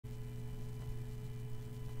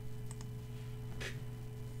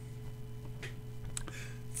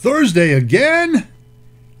Thursday again?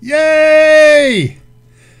 Yay!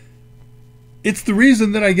 It's the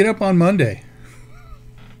reason that I get up on Monday.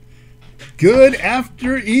 Good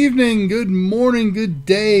evening, good morning, good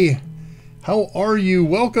day. How are you?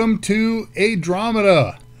 Welcome to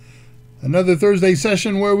ADRAMADA. Another Thursday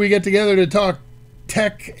session where we get together to talk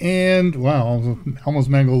tech and, wow, almost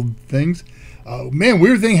mangled things. Man,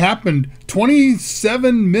 weird thing happened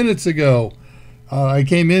 27 minutes ago. I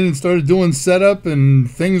came in and started doing setup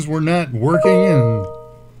and things were not working, and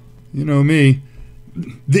you know me.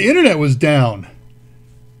 The internet was down,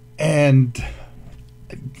 and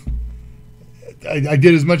I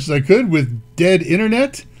did as much as I could with dead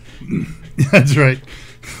internet. That's right.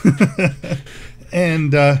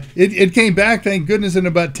 And it came back, thank goodness, in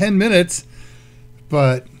about 10 minutes.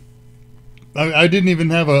 But I didn't even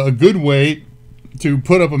have a good way to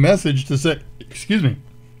put up a message to say, excuse me,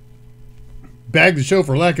 bag the show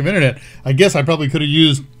for lack of internet. I guess I probably could have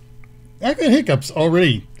used, I got hiccups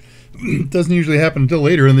already. It doesn't usually happen until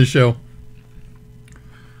later in the show.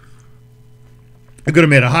 I could have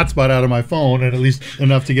made a hotspot out of my phone, and at least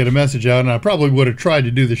enough to get a message out, and I probably would have tried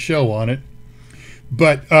to do the show on it.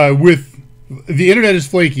 But with the internet is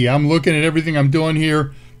flaky. I'm looking at everything I'm doing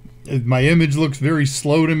here. My image looks very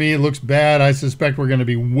slow to me. It looks bad. I suspect we're going to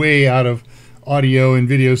be way out of audio and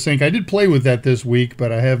video sync. I did play with that this week,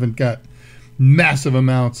 but I haven't got massive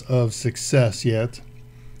amounts of success yet.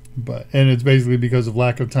 And it's basically because of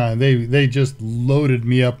lack of time. They just loaded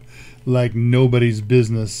me up like nobody's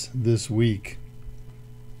business this week.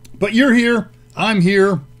 But you're here, I'm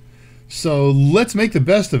here, so let's make the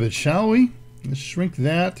best of it, shall we? Let's shrink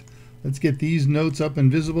that. Let's get these notes up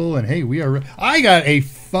and visible. And hey, I got a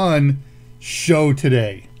fun show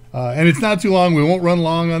today, and it's not too long. We won't run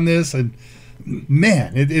long on this, and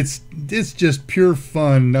man, it's just pure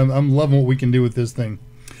fun. I'm loving what we can do with this thing.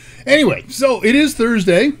 Anyway, so it is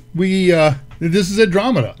Thursday. This is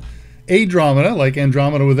ADRAMADA, like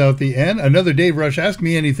Andromeda without the N. Another Dave Rush Ask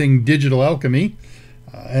Me Anything Digital Alchemy.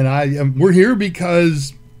 We're here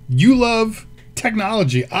because you love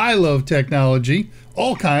technology. I love technology,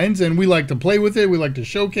 all kinds, and we like to play with it. We like to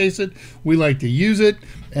showcase it. We like to use it,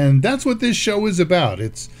 and that's what this show is about.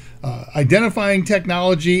 It's identifying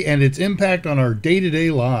technology and its impact on our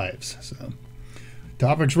day-to-day lives. So,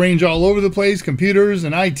 topics range all over the place: computers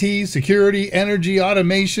and IT, security, energy,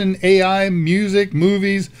 automation, AI, music,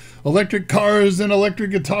 movies, electric cars and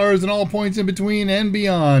electric guitars, and all points in between and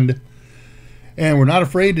beyond. And we're not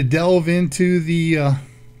afraid to delve into the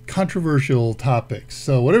controversial topics.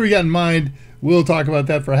 So whatever you got in mind, we'll talk about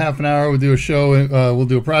that for half an hour. We'll do a show, we'll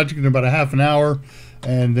do a project in about a half an hour,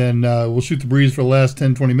 and then we'll shoot the breeze for the last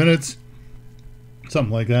 10, 20 minutes.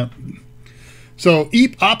 Something like that. So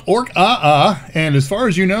eep, op, ork, and as far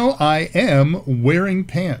as you know, I am wearing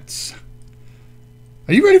pants.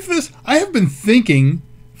 Are you ready for this? I have been thinking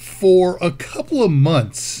for a couple of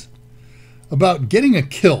months about getting a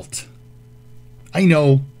kilt. I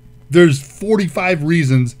know there's 45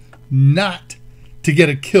 reasons not to get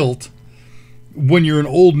a kilt when you're an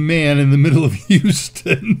old man in the middle of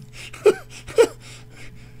Houston.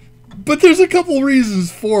 But there's a couple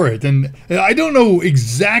reasons for it. And I don't know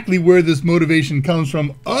exactly where this motivation comes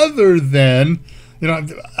from, other than, you know,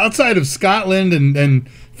 outside of Scotland and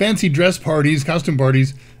fancy dress parties, costume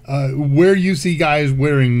parties, where you see guys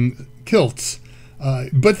wearing kilts.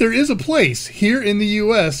 But there is a place here in the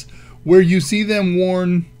U.S. where you see them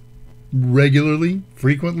worn regularly,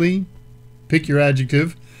 frequently, pick your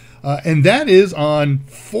adjective, and that is on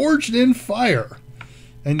Forged in Fire.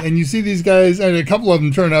 And you see these guys, and a couple of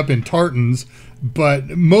them turn up in tartans, but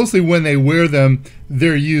mostly when they wear them,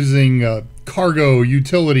 they're using cargo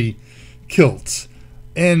utility kilts.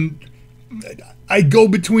 And I go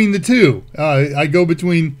between the two. I go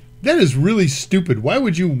between, that is really stupid. Why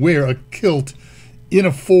would you wear a kilt in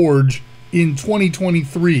a forge in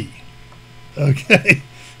 2023? Okay,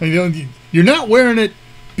 you're not wearing it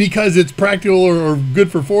because it's practical or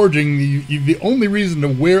good for forging. The only reason to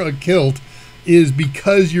wear a kilt is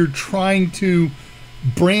because you're trying to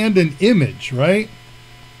brand an image, right?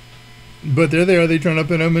 But there they are, they turn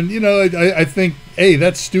up in them, and you know, I think, hey,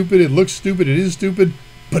 that's stupid, it looks stupid, it is stupid,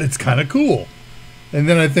 but it's kind of cool. And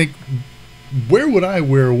then I think, where would I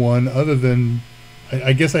wear one other than,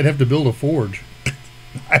 I guess I'd have to build a forge.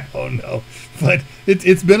 I don't know, but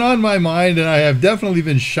it's been on my mind, and I have definitely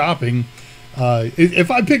been shopping.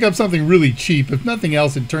 If I pick up something really cheap, if nothing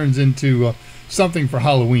else, it turns into something for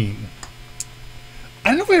Halloween. I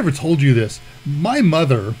don't know if I ever told you this. My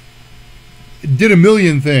mother did a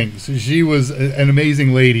million things. She was an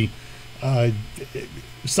amazing lady.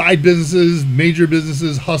 Side businesses, major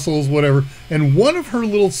businesses, hustles, whatever. And one of her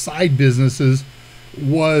little side businesses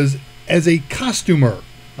was as a costumer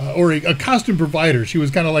or a costume provider. She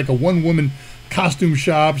was kind of like a one-woman costume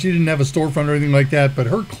shop. She didn't have a storefront or anything like that, but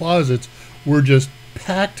her closets were just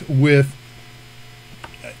packed with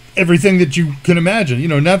everything that you can imagine. You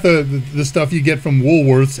know, not the stuff you get from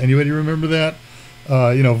Woolworths. Anybody remember that?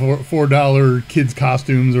 You know, $4 kids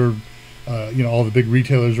costumes, or you know, all the big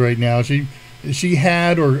retailers right now. She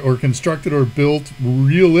had or constructed or built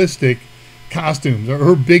realistic costumes.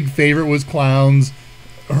 Her big favorite was clowns.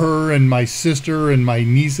 Her and my sister and my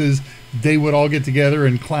nieces, they would all get together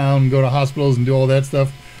and clown, go to hospitals and do all that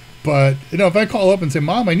stuff. But, you know, if I call up and say,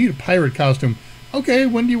 Mom, I need a pirate costume. Okay,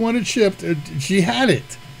 when do you want it shipped? She had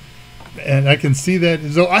it. And I can see that.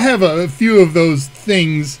 So I have a few of those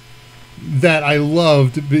things that I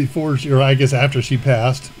loved before she, or I guess after she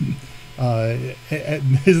passed.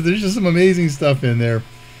 There's just some amazing stuff in there.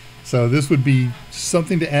 So this would be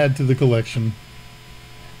something to add to the collection.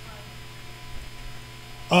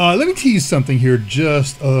 Let me tease something here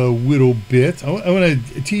just a little bit. I want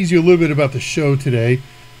to tease you a little bit about the show today.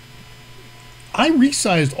 I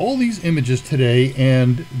resized all these images today,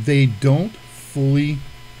 and they don't fully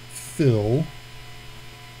fill.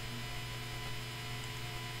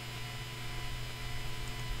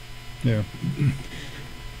 There.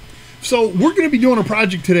 So we're going to be doing a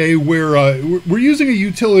project today where we're using a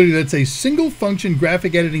utility that's a single function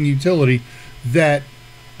graphic editing utility that,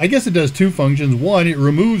 I guess it does two functions. One, it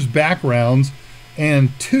removes backgrounds, and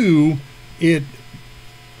two, it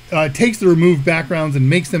takes the removed backgrounds and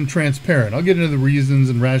makes them transparent. I'll get into the reasons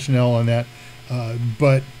and rationale on that.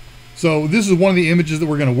 So this is one of the images that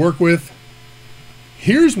we're going to work with.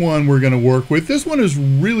 Here's one we're going to work with. This one is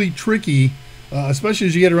really tricky, especially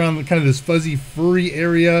as you get around kind of this fuzzy, furry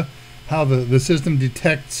area, how the system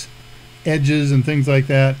detects edges and things like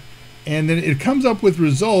that. And then it comes up with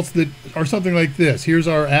results that are something like this. Here's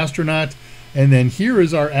our astronaut, and then here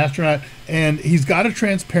is our astronaut, and he's got a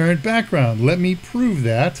transparent background. Let me prove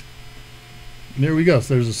that. There we go.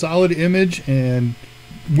 So there's a solid image, and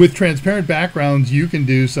with transparent backgrounds, you can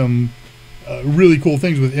do some really cool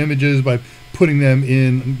things with images by putting them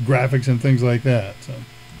in graphics and things like that. So,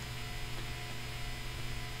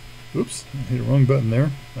 oops, I hit a wrong button there.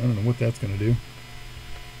 I don't know what that's going to do.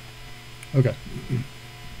 Okay.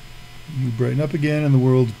 You brighten up again, and the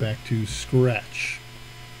world's back to scratch.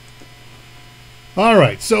 All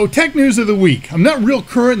right, so tech news of the week. I'm not real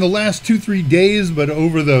current in the last 2-3 days, but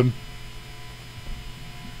over the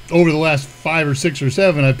last 5 or 6 or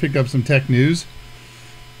 7, I picked up some tech news.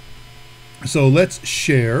 So let's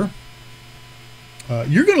share.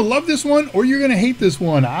 You're going to love this one, or you're going to hate this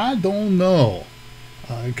one. I don't know,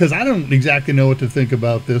 because I don't exactly know what to think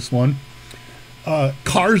about this one.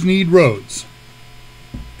 Cars need roads.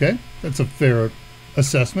 Okay, that's a fair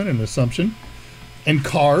assessment and assumption. And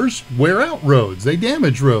cars wear out roads. They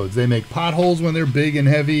damage roads. They make potholes when they're big and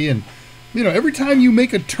heavy. And, you know, every time you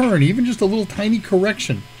make a turn, even just a little tiny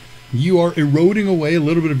correction, you are eroding away a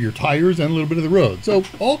little bit of your tires and a little bit of the road. So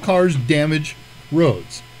all cars damage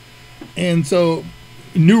roads. And so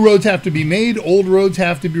new roads have to be made, old roads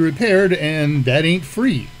have to be repaired, and that ain't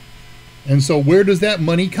free. And so where does that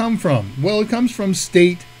money come from? Well, it comes from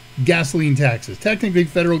state gasoline taxes, technically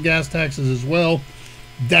federal gas taxes as well.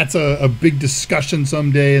 That's a big discussion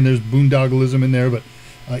someday, and there's boondoggleism in there, but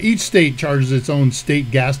each state charges its own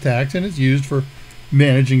state gas tax, and it's used for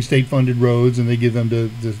managing state-funded roads, and they give them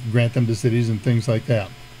to grant them to cities and things like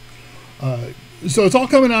that. So it's all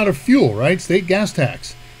coming out of fuel, right? State gas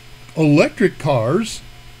tax. Electric cars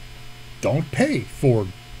don't pay for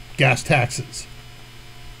gas taxes,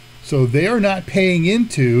 so they are not paying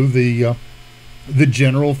into the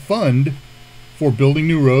general fund for building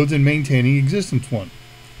new roads and maintaining existing ones.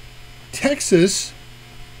 Texas,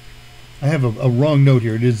 I have a wrong note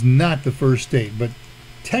here. It is not the first state, but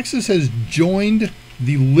Texas has joined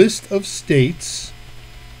the list of states.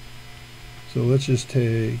 So let's just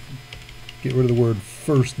get rid of the word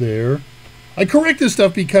first there. I correct this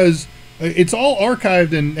stuff because it's all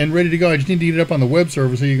archived and ready to go. I just need to get it up on the web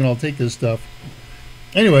server so you can all take this stuff.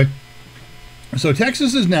 Anyway, so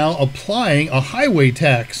Texas is now applying a highway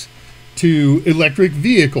tax to electric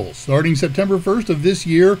vehicles. Starting September 1st of this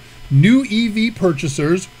year, new EV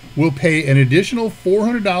purchasers will pay an additional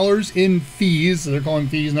 $400 in fees. They're calling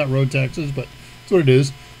fees, not road taxes, but that's what it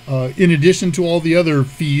is. In addition to all the other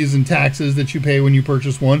fees and taxes that you pay when you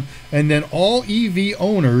purchase one. And then all EV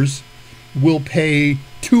owners will pay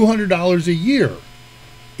 $200 a year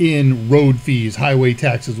in road fees, highway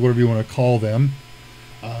taxes, whatever you want to call them.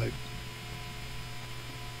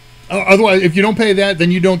 Otherwise, if you don't pay that, then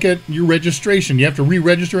you don't get your registration. You have to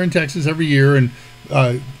re-register in Texas every year, and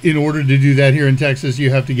in order to do that here in Texas, you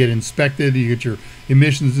have to get inspected. You get your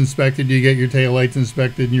emissions inspected, you get your taillights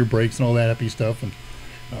inspected, and your brakes and all that happy stuff. And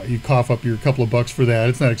you cough up your couple of bucks for that.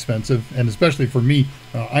 It's not expensive, and especially for me,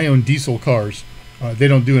 I own diesel cars. They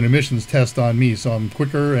don't do an emissions test on me, so I'm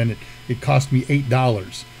quicker, and it cost me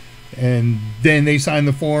 $8. And then they sign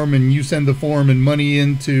the form, and you send the form and money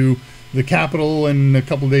into the Capitol, and a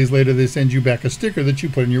couple of days later they send you back a sticker that you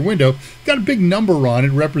put in your window. Got a big number on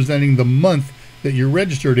it representing the month that you're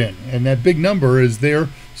registered in, and that big number is there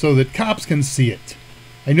so that cops can see it.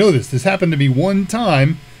 I know this happened to me one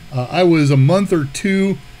time. I was a month or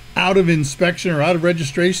two out of inspection or out of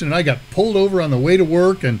registration, and I got pulled over on the way to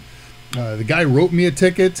work, and the guy wrote me a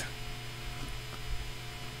ticket.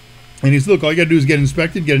 And he said, look, all you got to do is get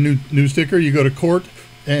inspected, get a new sticker, you go to court,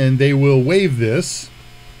 and they will waive this.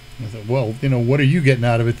 I thought, well, what are you getting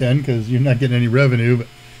out of it then? Because you're not getting any revenue. But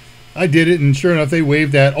I did it, and sure enough, they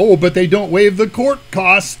waived that. Oh, but they don't waive the court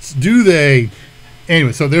costs, do they?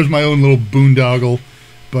 Anyway, so there's my own little boondoggle.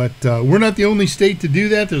 But we're not the only state to do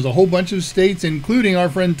that. There's a whole bunch of states, including our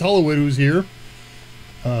friend Tullawood, who's here.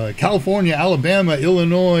 California, Alabama,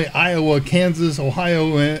 Illinois, Iowa, Kansas,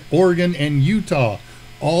 Ohio, Oregon, and Utah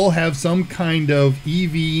all have some kind of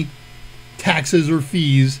EV taxes or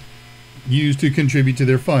fees used to contribute to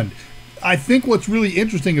their fund. I think what's really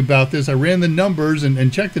interesting about this, I ran the numbers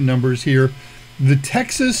and checked the numbers here. The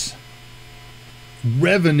Texas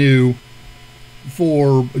revenue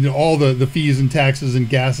for all the fees and taxes and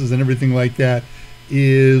gases and everything like that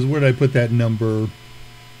is, where did I put that number?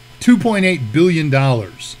 $2.8 billion.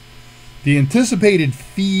 The anticipated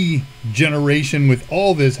fee generation with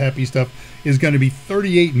all this happy stuff is going to be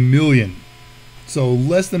 38 million. So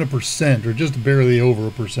less than 1%, or just barely over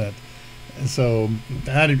 1%. So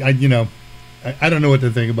I don't know what to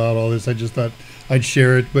think about all this. I just thought I'd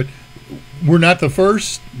share it. But we're not the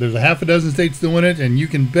first. There's a half a dozen states doing it, and you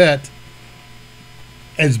can bet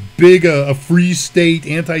as big a free state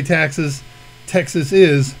anti-taxes Texas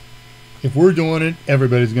is, if we're doing it,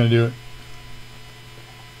 everybody's going to do it.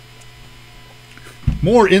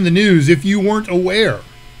 More in the news, if you weren't aware.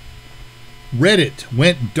 Reddit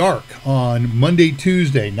went dark on Monday,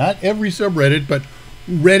 Tuesday. Not every subreddit, but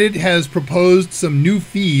Reddit has proposed some new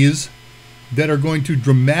fees that are going to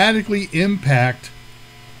dramatically impact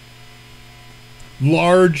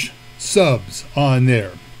large subs on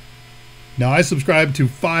there. Now, I subscribe to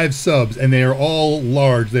 5 subs, and they are all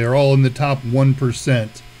large. They are all in the top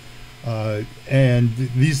 1%. And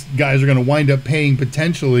these guys are going to wind up paying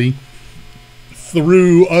potentially,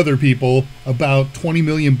 through other people, about 20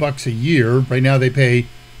 million bucks a year. Right now they pay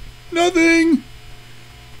nothing.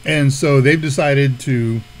 And so they've decided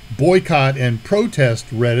to boycott and protest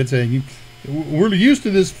Reddit, saying, we're used to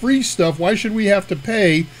this free stuff, why should we have to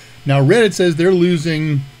pay? Now Reddit says they're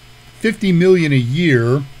losing 50 million a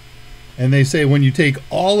year, and they say when you take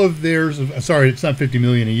all of theirs, sorry, it's not 50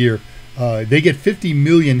 million a year, they get 50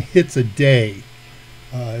 million hits a day.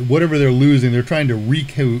 Whatever they're losing, they're trying to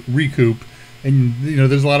recoup. And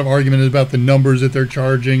there's a lot of argument about the numbers that they're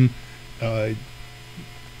charging.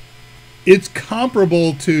 It's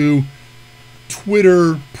comparable to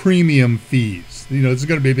Twitter premium fees. This is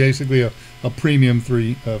going to be basically a premium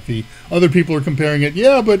fee. Other people are comparing it.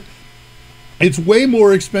 Yeah, but it's way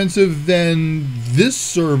more expensive than this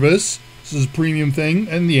service. This is a premium thing.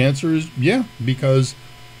 And the answer is yeah, because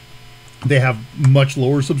they have much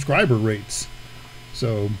lower subscriber rates.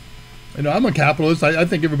 So, I'm a capitalist. I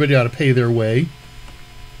think everybody ought to pay their way,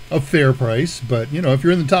 a fair price. But, if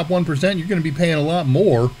you're in the top 1%, you're going to be paying a lot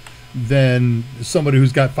more than somebody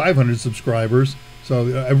who's got 500 subscribers.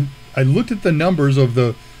 So I looked at the numbers of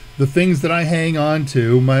the things that I hang on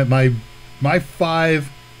to. My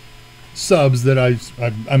 5 subs that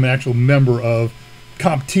I'm an actual member of.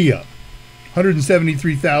 CompTIA,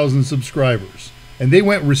 173,000 subscribers. And they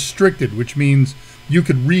went restricted, which means you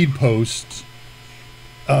could read posts.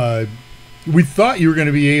 We thought you were going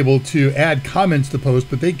to be able to add comments to posts,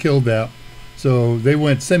 but they killed that. So they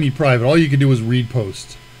went semi-private. All you could do was read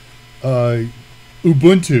posts.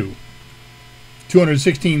 Ubuntu,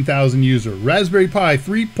 216,000 users. Raspberry Pi,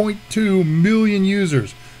 3.2 million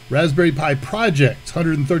users. Raspberry Pi Project,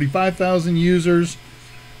 135,000 users.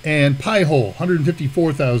 And Pi-hole,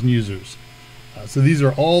 154,000 users. So these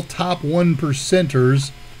are all top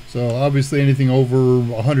 1%ers. So obviously anything over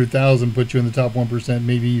 100,000 puts you in the top 1%,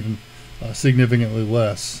 maybe even significantly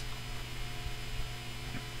less.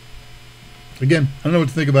 Again, I don't know what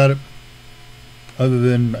to think about it, other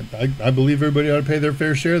than I believe everybody ought to pay their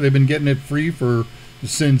fair share. They've been getting it free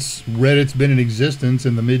since Reddit's been in existence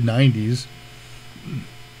in the mid-90s.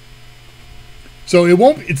 So it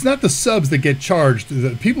won't. It's not the subs that get charged.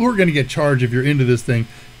 The people who are going to get charged if you're into this thing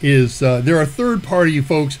is there are third-party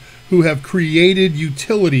folks who have created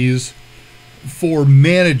utilities for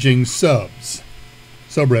managing subreddits,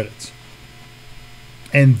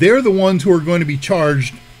 and they're the ones who are going to be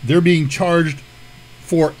charged. They're being charged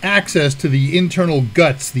for access to the internal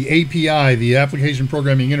guts, the API, the application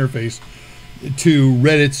programming interface, to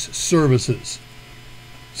Reddit's services.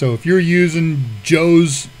 So if you're using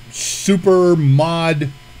Joe's super mod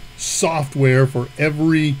software for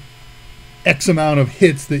every X amount of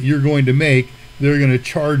hits that you're going to make, they're going to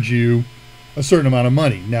charge you a certain amount of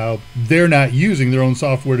money. Now, they're not using their own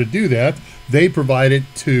software to do that. They provide it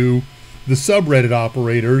to the subreddit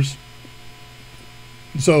operators.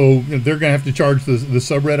 So they're going to have to charge the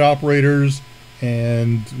subreddit operators.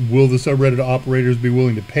 And will the subreddit operators be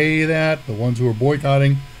willing to pay that? The ones who are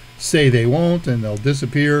boycotting say they won't, and they'll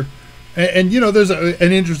disappear. And you know, there's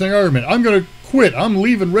an interesting argument. I'm going to quit. I'm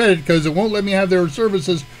leaving Reddit because it won't let me have their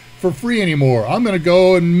services for free anymore. I'm going to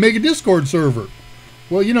go and make a Discord server.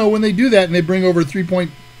 Well, you know, when they do that and they bring over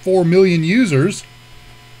 3.4 million users,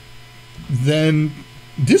 then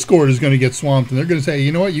Discord is going to get swamped, and they're going to say,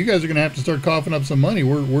 you know what, you guys are going to have to start coughing up some money.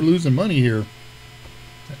 We're losing money here.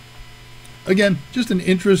 Again, just an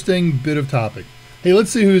interesting bit of topic. Hey,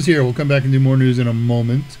 let's see who's here. We'll come back and do more news in a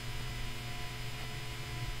moment.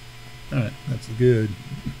 All right, that's good.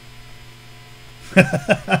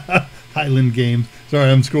 Highland Games.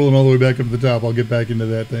 Sorry, I'm scrolling all the way back up to the top. I'll get back into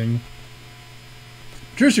that thing.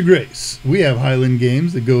 Patricia Grace. We have Highland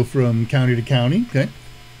Games that go from county to county. Okay.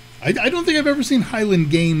 I don't think I've ever seen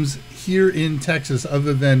Highland Games here in Texas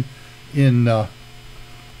other than in now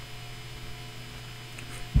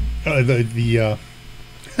I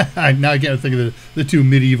can't think of the two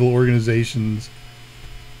medieval organizations,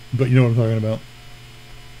 but you know what I'm talking about.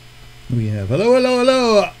 We have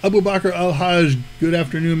hello Abu Bakr Al-Hajj. Good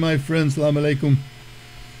afternoon, my friends. Salam alaikum.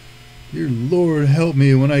 Dear Lord, help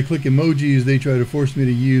me. When I click emojis, they try to force me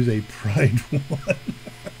to use a pride one.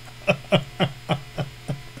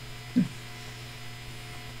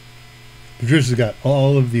 Patricia's got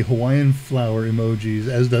all of the Hawaiian flower emojis,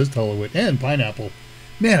 as does Tullowit, and pineapple.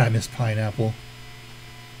 Man, I miss pineapple.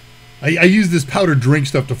 I use this powdered drink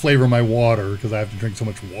stuff to flavor my water because I have to drink so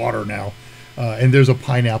much water now. And there's a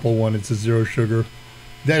pineapple one. It's a 0 sugar.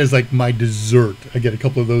 That is like my dessert. I get a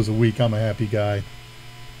couple of those a week. I'm a happy guy.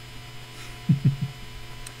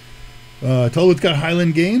 Tullowit's got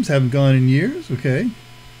Highland Games. Haven't gone in years. Okay.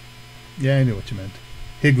 Yeah, I know what you meant.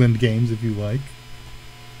 Higland Games, if you like.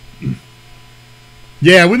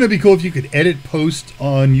 Yeah, wouldn't it be cool if you could edit posts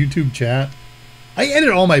on YouTube chat? I edit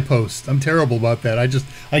all my posts. I'm terrible about that. I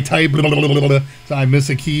type blah, blah, blah, blah, blah, so I miss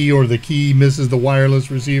a key or the key misses the wireless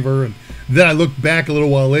receiver, and then I look back a little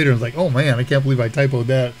while later and it's like, oh man, I can't believe I typoed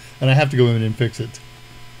that, and I have to go in and fix it.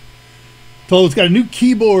 Tullowit's got a new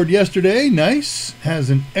keyboard yesterday. Nice. Has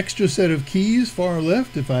an extra set of keys far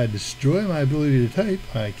left. If I destroy my ability to type,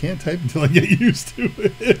 I can't type until I get used to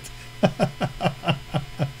it.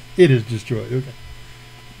 It is destroyed. Okay.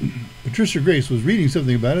 Patricia Grace was reading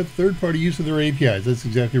something about it. Third-party use of their APIs. That's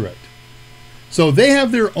exactly right. So they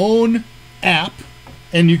have their own app,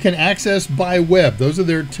 and you can access by web. Those are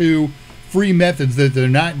their two free methods that they're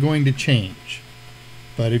not going to change.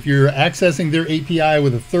 But if you're accessing their API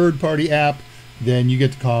with a third-party app, then you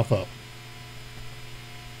get to cough up.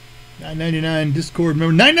 $9.99 Discord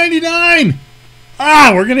member. $9.99!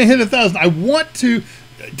 Ah, we're going to hit 1,000. I want to...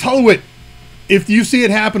 Tullowit, if you see it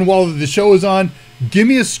happen while the show is on, give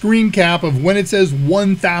me a screen cap of when it says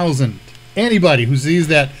 1,000. Anybody who sees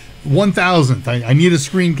that 1,000th, I need a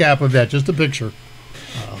screen cap of that, just a picture.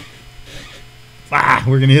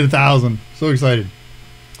 We're going to hit 1,000. So excited.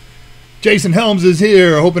 Jason Helms is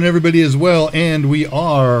here, hoping everybody is well, and we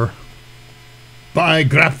are. By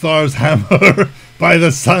Grapthar's hammer, by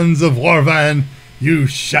the sons of Warvan, you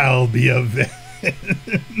shall be avenged.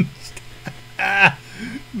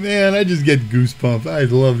 Man, I just get goosebumps. I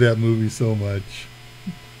love that movie so much.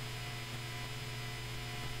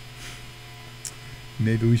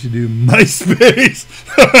 Maybe we should do MySpace.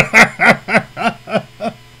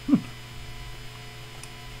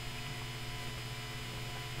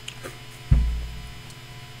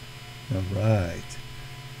 All right.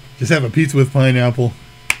 Just have a pizza with pineapple.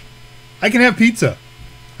 I can have pizza.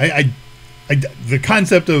 The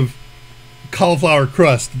concept of cauliflower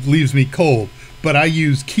crust leaves me cold, but I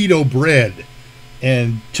use keto bread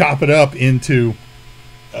and chop it up into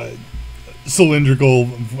cylindrical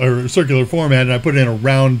or circular format, and I put it in a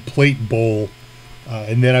round plate bowl,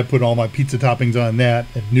 and then I put all my pizza toppings on that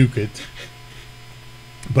and nuke it.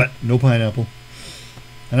 But no pineapple.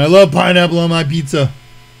 And I love pineapple on my pizza.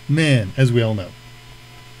 Man, as we all know.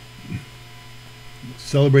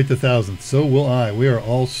 Celebrate the 1,000th. So will I. We are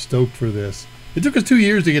all stoked for this. It took us 2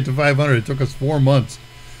 years to get to 500. It took us 4 months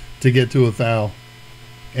to get to 1,000.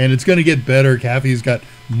 And it's going to get better. Kathy's got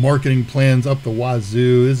marketing plans up the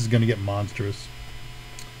wazoo. This is going to get monstrous.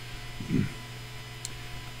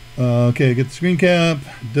 Okay, get the screen cap.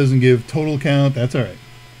 Doesn't give total count. That's all right.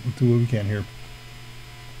 We'll do what we can here.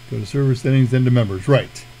 Go to server settings, then to members.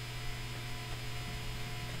 Right.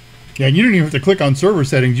 Yeah, and you don't even have to click on server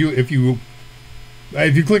settings. If you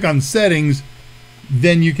click on settings,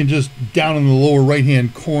 then you can just down in the lower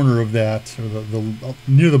right-hand corner of that, or the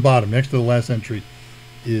near the bottom, next to the last entry,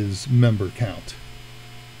 is member count.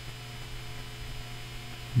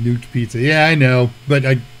 Nuked pizza. Yeah, I know, but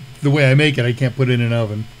the way I make it, I can't put it in an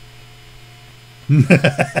oven.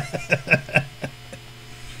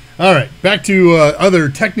 All right, back to other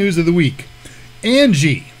tech news of the week.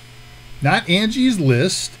 Angie, not Angie's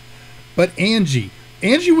List, but Angie.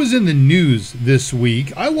 Angie was in the news this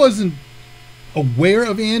week. I wasn't aware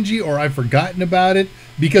of Angie, or I've forgotten about it,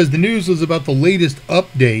 because the news was about the latest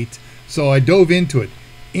update, so I dove into it.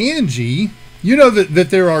 Angie, you know that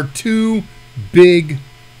there are two big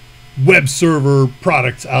web server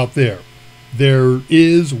products out there. There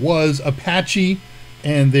was Apache,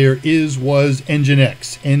 and there was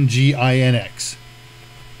Nginx, Nginx.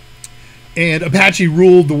 And Apache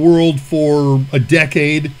ruled the world for a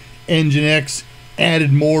decade. Nginx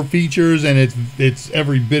added more features, and it's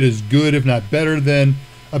every bit as good, if not better, than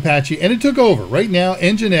Apache. And it took over. Right now,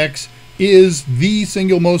 Nginx is the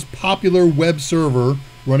single most popular web server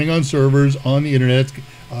running on servers on the internet.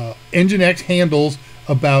 Nginx handles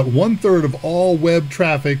about 1/3 of all web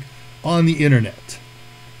traffic on the internet.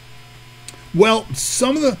 Well,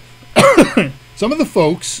 some of the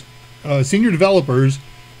folks, senior developers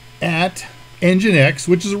at Nginx,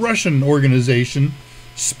 which is a Russian organization,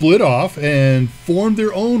 split off and formed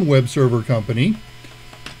their own web server company,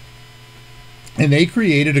 and they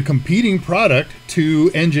created a competing product to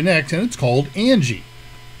Nginx, and it's called Angie.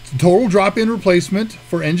 It's a total drop-in replacement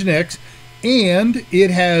for Nginx, and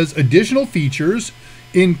it has additional features,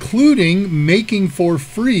 including making for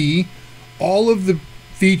free all of the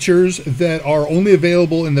features that are only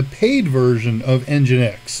available in the paid version of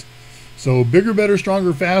Nginx. So bigger, better,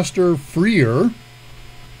 stronger, faster, freer.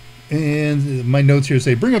 And my notes here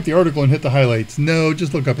say, bring up the article and hit the highlights. No,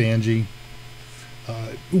 just look up Angie.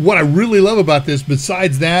 What I really love about this,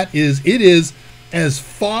 besides that, is it is as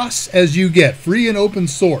FOSS as you get, free and open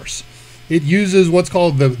source. It uses what's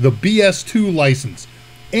called the BS2 license.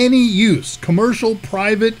 Any use, commercial,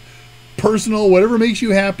 private, personal, whatever makes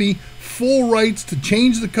you happy, full rights to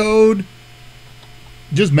change the code.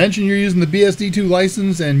 Just mention you're using the BSD2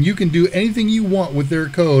 license, and you can do anything you want with their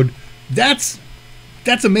code. That's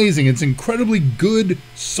amazing. It's incredibly good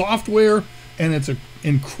software, and it's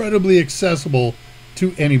incredibly accessible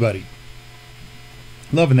to anybody.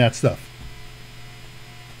 Loving that stuff.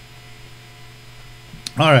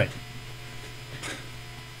 All right.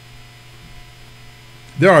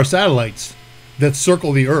 There are satellites that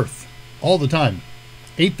circle the Earth all the time.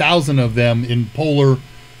 8,000 of them in polar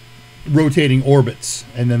rotating orbits.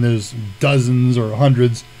 And then there's dozens or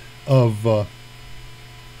hundreds of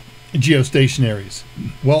geostationaries.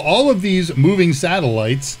 Well, all of these moving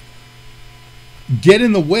satellites get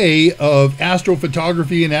in the way of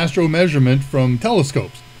astrophotography and astro measurement from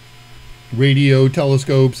telescopes, radio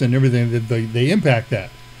telescopes, and everything. That they impact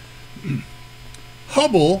that.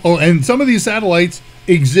 Hubble, and some of these satellites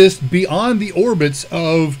exist beyond the orbits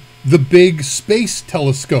of the big space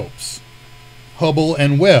telescopes, Hubble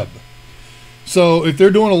and Webb. So if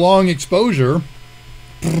they're doing a long exposure,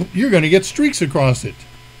 you're going to get streaks across it.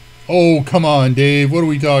 Oh, come on, Dave. What are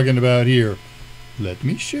we talking about here? Let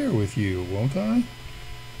me share with you, won't I?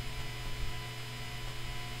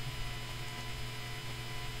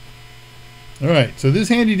 All right, so this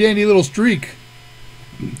handy-dandy little streak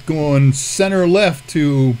going center left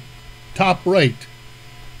to top right,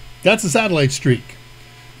 that's a satellite streak.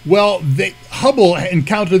 Well, Hubble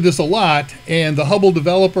encountered this a lot, and the Hubble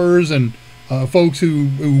developers and folks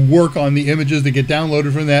who work on the images that get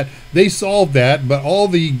downloaded from that, they solved that, but all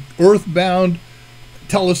the earthbound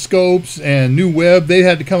telescopes and new web, they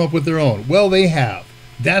had to come up with their own. Well, they have.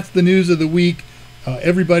 That's the news of the week.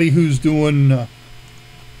 Everybody who's doing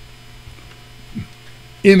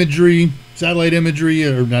imagery, satellite imagery,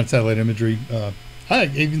 or not satellite imagery,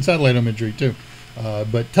 even satellite imagery too,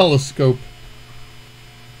 but telescope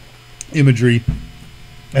imagery,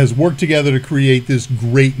 has worked together to create this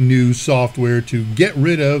great new software to get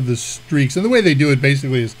rid of the streaks. And the way they do it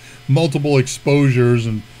basically is multiple exposures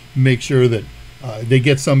and make sure that They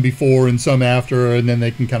get some before and some after, and then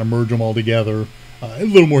they can kind of merge them all together. A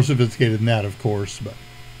little more sophisticated than that, of course. But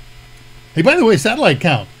hey, by the way, satellite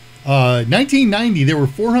count. 1990, there were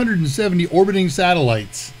 470 orbiting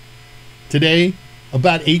satellites. Today,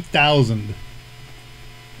 about 8,000.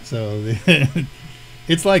 So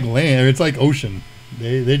it's like land, or it's like ocean.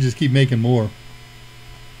 They just keep making more.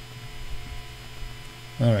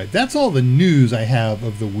 All right, that's all the news I have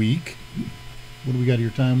of the week. What do we got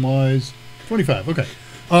here time-wise? 25, okay.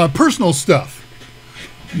 Personal stuff.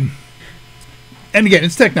 And again,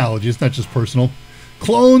 it's technology. It's not just personal.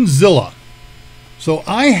 Clonezilla. So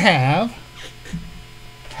I have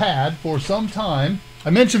had for some time, I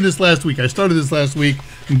mentioned this last week. I started this last week.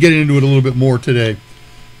 I'm getting into it a little bit more today.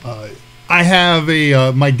 I have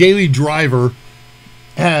my daily driver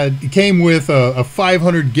came with a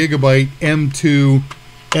 500 gigabyte M2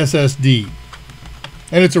 SSD,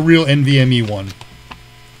 and it's a real NVMe one.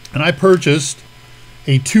 And I purchased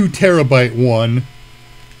a 2 terabyte one,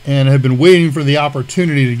 and have been waiting for the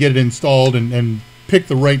opportunity to get it installed and pick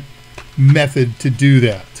the right method to do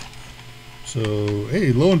that. So,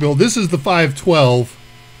 hey, lo and behold, this is the 512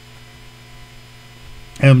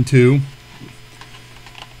 M2.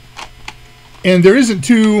 And there isn't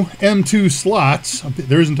two M2 slots.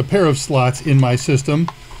 There isn't a pair of slots in my system.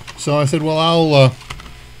 So I said, well,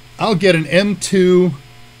 I'll get an M2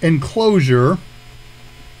 enclosure.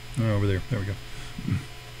 Oh, over there. There we go.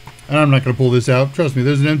 And I'm not going to pull this out. Trust me,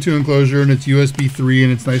 there's an M2 enclosure, and it's USB 3,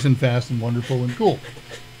 and it's nice and fast and wonderful and cool.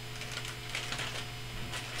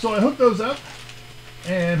 So I hooked those up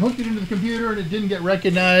and hooked it into the computer, and it didn't get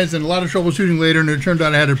recognized, and a lot of troubleshooting later, and it turned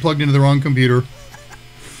out I had it plugged into the wrong computer.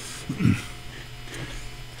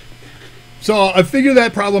 So I figured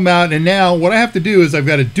that problem out, and now what I have to do is I've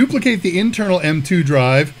got to duplicate the internal M2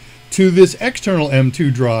 drive to this external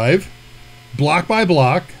M2 drive, block by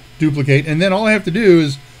block, duplicate, and then all I have to do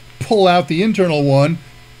is pull out the internal one,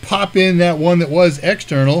 pop in that one that was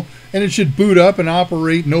external, and it should boot up and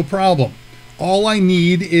operate no problem. All I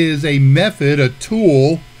need is a method, a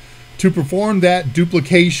tool, to perform that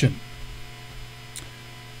duplication.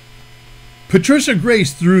 Patricia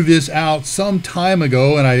Grace threw this out some time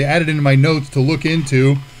ago, and I added into my notes to look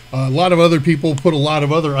into. A lot of other people put a lot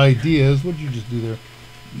of other ideas. What did you just do there?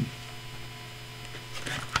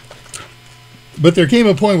 But there came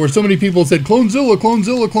a point where so many people said, Clonezilla,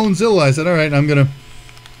 Clonezilla, Clonezilla. I said, all right, I'm going to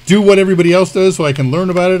do what everybody else does so I can learn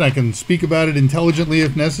about it. I can speak about it intelligently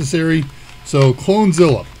if necessary. So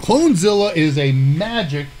Clonezilla. Clonezilla is a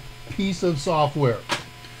magic piece of software.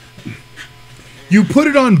 You put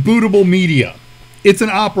it on bootable media. It's an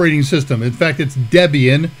operating system. In fact, it's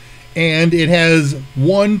Debian, and it has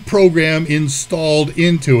one program installed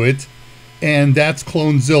into it, and that's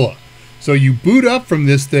Clonezilla. So you boot up from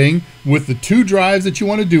this thing with the 2 drives that you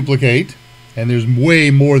want to duplicate, and there's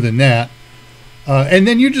way more than that. And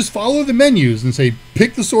then you just follow the menus and say,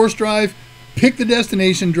 pick the source drive, pick the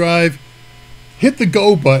destination drive, hit the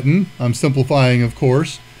go button. I'm simplifying, of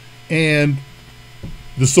course, and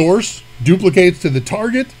the source duplicates to the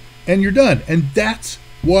target, and you're done. And that's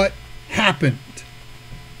what happened.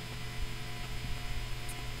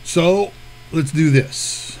 So let's do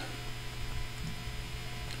this.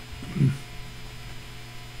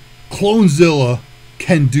 Clonezilla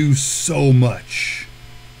can do so much.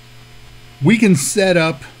 We can set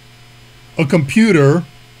up a computer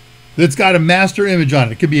that's got a master image on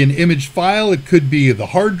it. It could be an image file. It could be the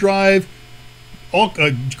hard drive.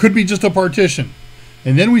 It could be just a partition.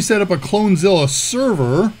 And then we set up a Clonezilla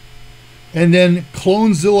server, and then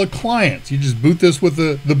Clonezilla clients. You just boot this with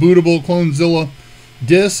the bootable Clonezilla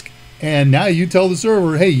disk, and now you tell the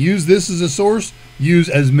server, hey, use this as a source, use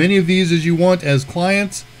as many of these as you want as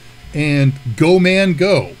clients, and go, man,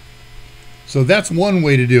 go. So that's one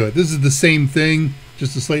way to do it. This is the same thing,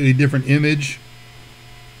 just a slightly different image.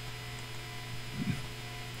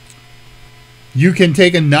 You can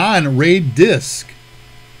take a non-RAID disk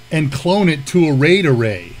and clone it to a RAID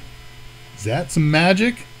array. Is that some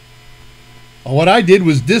magic? What I did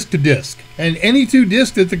was disk to disk, and any 2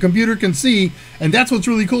 disks that the computer can see, and that's what's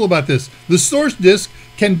really cool about this. The source disk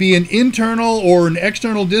can be an internal or an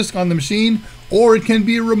external disk on the machine, or it can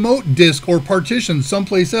be a remote disk or partition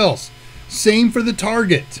someplace else. Same for the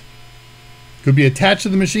target. Could be attached to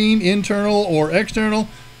the machine, internal or external.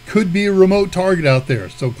 Could be a remote target out there.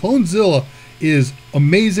 So Clonezilla is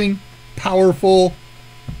amazing, powerful,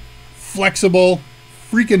 flexible,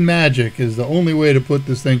 freaking magic is the only way to put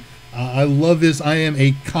this thing. I love this. I am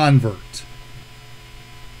a convert.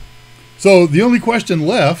 So the only question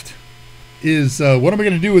left is what am I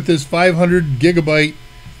going to do with this 500 gigabyte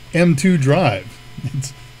M2 drive?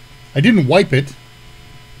 I didn't wipe it.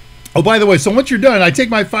 Oh, by the way, so once you're done, I take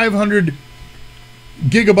my 500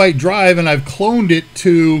 gigabyte drive and I've cloned it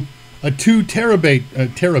to a 2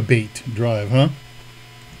 terabyte drive, huh?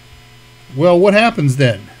 Well, what happens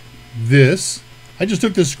then? I just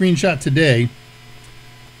took this screenshot today.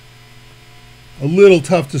 A little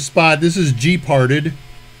tough to spot. This is G-parted.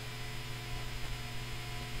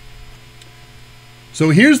 So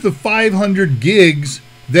here's the 500 gigs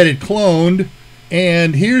that it cloned,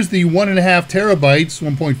 and here's the 1.5 terabytes,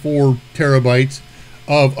 1.4 terabytes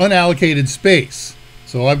of unallocated space.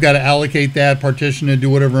 So I've got to allocate that, partition it, do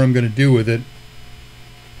whatever I'm going to do with it.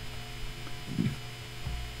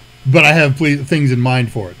 But I have things in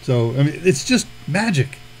mind for it. So, I mean, it's just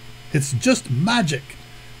magic. It's just magic,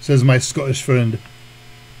 says my Scottish friend.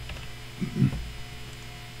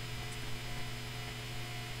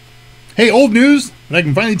 Hey, old news, and I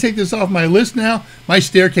can finally take this off my list now. My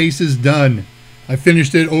staircase is done. I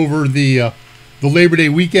finished it over the Labor Day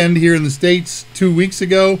weekend here in the States 2 weeks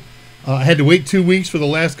ago. I had to wait 2 weeks for the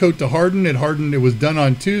last coat to harden. It hardened. It was done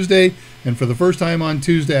on Tuesday, and for the first time on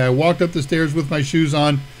Tuesday, I walked up the stairs with my shoes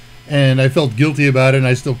on, and I felt guilty about it, and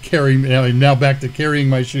I still I'm now back to carrying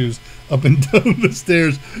my shoes up and down the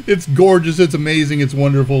stairs. It's gorgeous. It's amazing. It's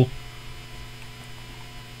wonderful.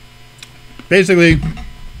 Basically,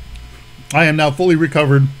 I am now fully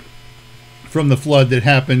recovered from the flood that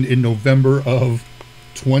happened in November of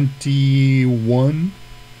 21.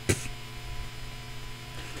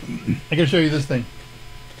 I can show you this thing.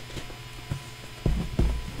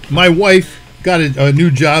 My wife got a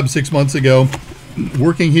new job 6 months ago,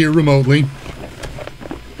 working here remotely.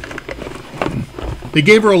 They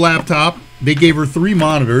gave her a laptop. They gave her 3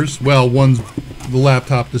 monitors. Well, one's the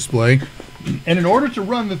laptop display. And in order to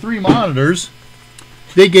run the 3 monitors,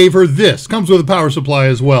 they gave her this. Comes with a power supply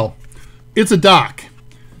as well. It's a dock.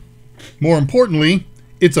 More importantly,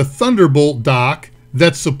 it's a Thunderbolt dock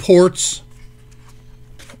that supports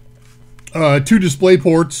 2 display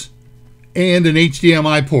ports and an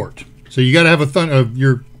HDMI port. So you got to have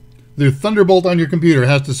the Thunderbolt on your computer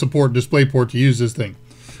has to support DisplayPort to use this thing.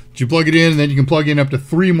 But you plug it in, and then you can plug in up to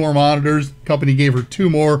 3 more monitors. The company gave her 2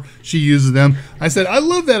 more. She uses them. I said, I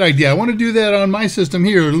love that idea. I want to do that on my system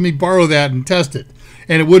here. Let me borrow that and test it.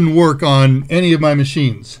 And it wouldn't work on any of my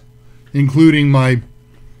machines, including my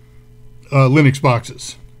Linux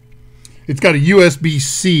boxes. It's got a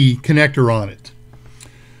USB-C connector on it.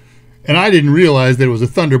 And I didn't realize that it was a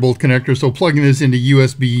Thunderbolt connector, so plugging this into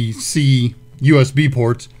USB-C USB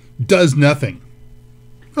ports does nothing.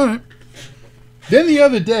 All right. Then the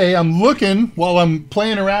other day, I'm looking, while I'm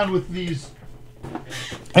playing around with these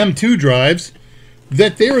M2 drives,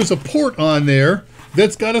 that there is a port on there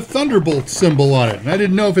that's got a Thunderbolt symbol on it. And I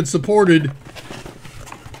didn't know if it supported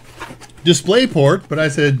DisplayPort, but I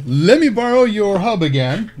said, let me borrow your hub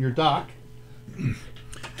again, your dock,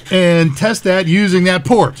 and test that using that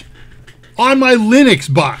port on my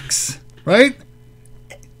Linux box, right?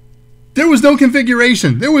 There was no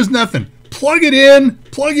configuration. There was nothing. Plug in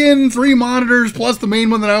 3 monitors plus the main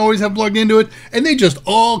one that I always have plugged into it, and they just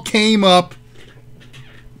all came up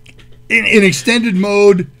in extended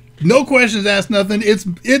mode. No questions asked, nothing.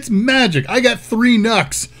 It's magic. I got 3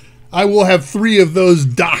 NUCs. I will have 3 of those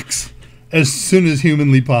docks as soon as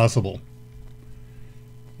humanly possible.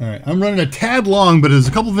 All right, I'm running a tad long, but there's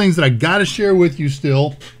a couple things that I got to share with you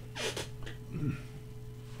still.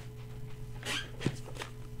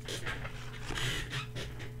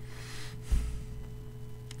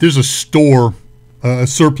 There's a store, a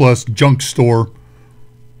surplus junk store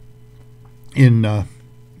in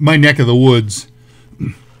my neck of the woods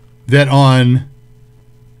that on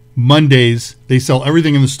Mondays they sell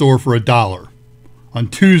everything in the store for $1. On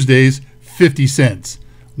Tuesdays, 50 cents.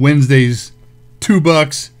 Wednesdays, $2,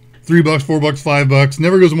 $3, $4, $5.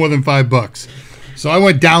 Never goes more than $5. So I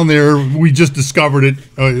went down there. We just discovered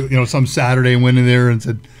it, some Saturday, and went in there and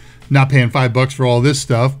said, not paying $5 for all this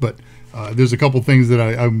stuff, but there's a couple things that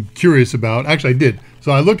I'm curious about. Actually, I did.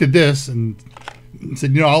 So I looked at this and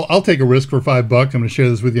said, I'll take a risk for $5. I'm going to share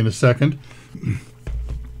this with you in a second.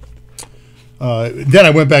 Then I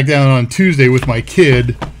went back down on Tuesday with my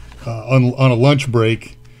kid on a lunch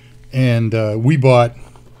break, and we bought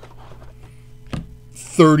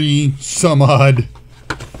 30 some odd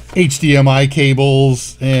HDMI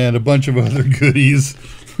cables and a bunch of other goodies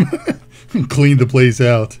and cleaned the place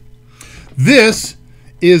out. This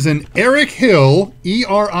is an Eric Hill,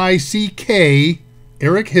 E-R-I-C-K,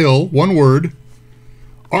 Eric Hill, one word,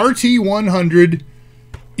 RT100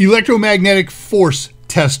 electromagnetic force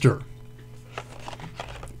tester.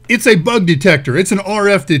 It's a bug detector. It's an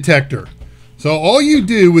RF detector. So all you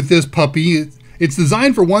do with this puppy, it's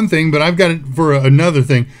designed for one thing, but I've got it for another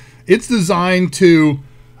thing. It's designed to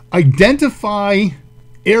identify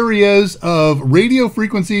areas of radio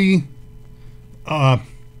frequency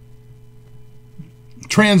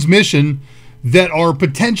transmission that are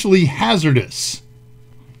potentially hazardous.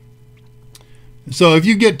 So if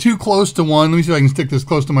you get too close to one, let me see if I can stick this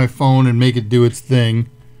close to my phone and make it do its thing.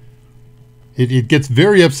 It gets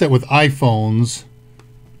very upset with iPhones,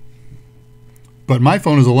 but my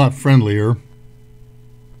phone is a lot friendlier.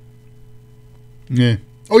 Yeah.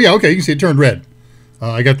 Oh yeah, okay, you can see it turned red.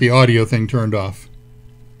 I got the audio thing turned off.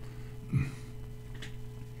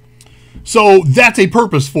 So that's a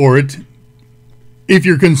purpose for it if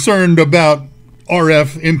you're concerned about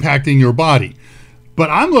RF impacting your body. But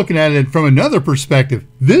I'm looking at it from another perspective.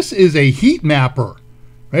 This is a heat mapper,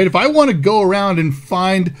 right? If I want to go around and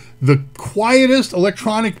find the quietest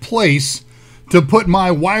electronic place to put my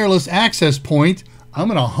wireless access point, I'm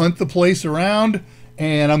going to hunt the place around,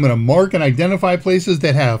 and I'm going to mark and identify places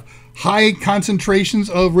that have high concentrations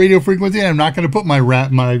of radio frequency, and I'm not going to put my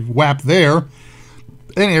WAP there.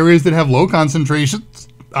 And areas that have low concentrations,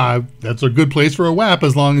 that's a good place for a WAP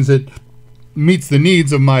as long as it meets the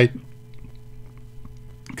needs of my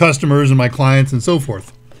customers and my clients and so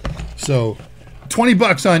forth. So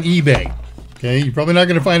 $20 on eBay. Okay, you're probably not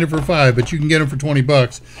going to find it for $5, but you can get them for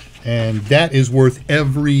 $20, and that is worth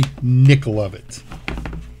every nickel of it.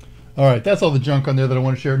 All right, that's all the junk on there that I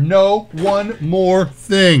want to share. No, one more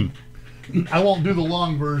thing. I won't do the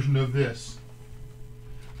long version of this.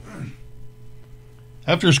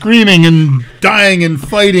 After screaming and dying and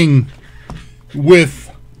fighting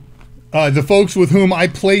with the folks with whom I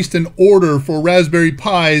placed an order for Raspberry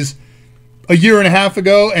Pis a year and a half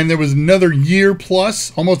ago, and there was another year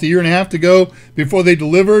plus, almost a year and a half to go before they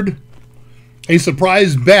delivered, a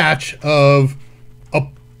surprise batch of a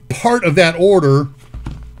part of that order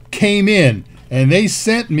came in, and they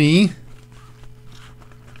sent me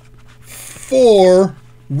 4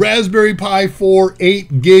 Raspberry Pi 4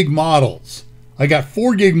 8 gig models. I got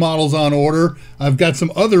 4 gig models on order. I've got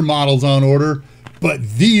some other models on order, but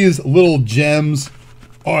these little gems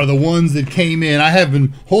are the ones that came in. I have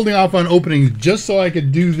been holding off on openings just so I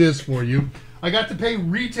could do this for you. I got to pay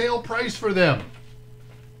retail price for them.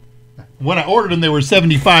 When I ordered them, they were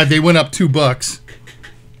 $75. They went up $2.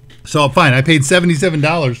 So fine, I paid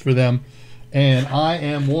 $77 for them, and I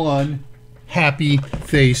am one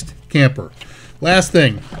happy-faced camper. Last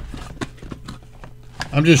thing.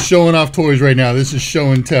 I'm just showing off toys right now. This is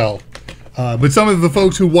show and tell. But some of the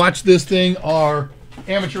folks who watch this thing are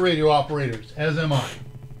amateur radio operators, as am I.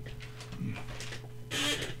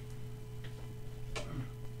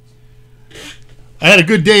 I had a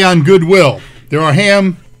good day on Goodwill. There are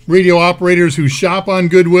ham radio operators who shop on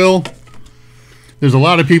Goodwill. There's a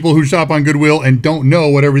lot of people who shop on Goodwill and don't know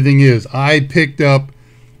what everything is. I picked up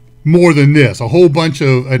more than this. A whole bunch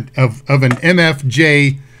of an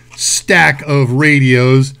MFJ stack of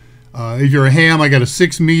radios. If you're a ham, I got a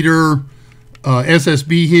 6-meter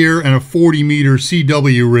SSB here and a 40-meter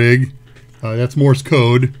CW rig. That's Morse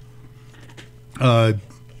code. And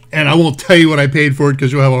I won't tell you what I paid for it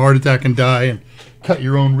because you'll have a heart attack and die and cut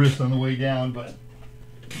your own wrist on the way down. But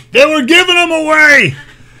they were giving them away!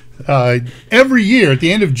 Every year at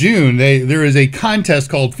the end of June, there is a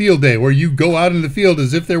contest called Field Day where you go out in the field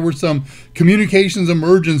as if there were some communications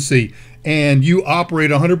emergency, and you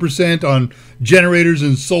operate 100% on generators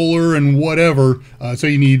and solar and whatever. So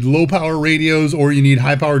you need low power radios or you need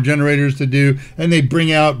high power generators to do, and they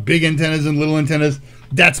bring out big antennas and little antennas.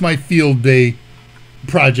 That's my Field Day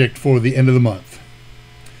project for the end of the month.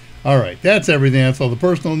 All right, that's everything. That's all the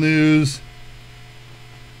personal news.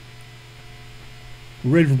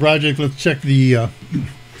 We're ready for project. Let's check the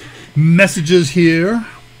messages here.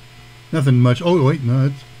 Nothing much. Oh, wait, no.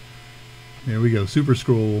 It's, there we go. Super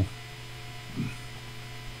scroll.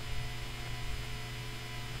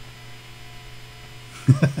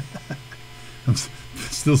 I'm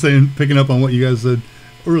still saying, picking up on what you guys said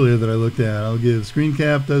earlier that I looked at. I'll give screen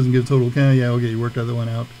cap, doesn't give total count. Yeah, okay, you worked that one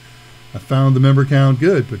out. I found the member count.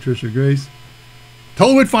 Good, Patricia Grace.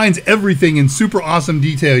 Tolowit finds everything in super awesome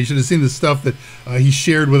detail. You should have seen the stuff that he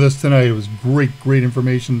shared with us tonight. It was great, great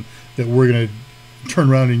information that we're going to turn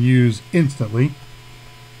around and use instantly.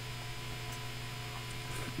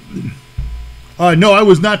 No, I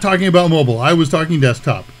was not talking about mobile. I was talking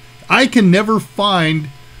desktop. I can never find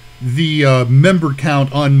the member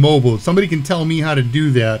count on mobile. If somebody can tell me how to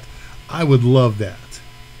do that, I would love that.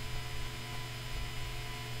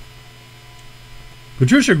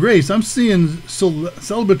 Patricia Grace, I'm seeing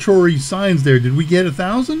celebratory signs there. Did we get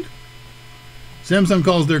 1,000? Samsung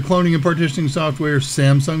calls their cloning and partitioning software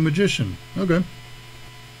Samsung Magician. Okay.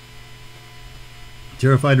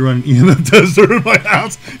 Terrified to run an EMF tester in my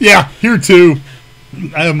house. Yeah, here too.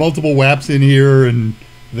 I have multiple WAPs in here and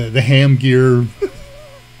the ham gear.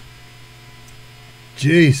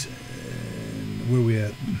 Jason, where are we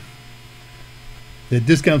at? The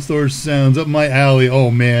discount store sounds up my alley. Oh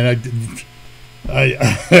man,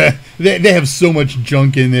 they have so much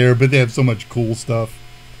junk in there, but they have so much cool stuff.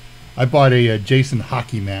 I bought a Jason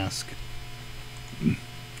hockey mask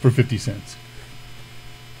for 50 cents.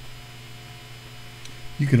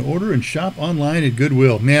 You can order and shop online at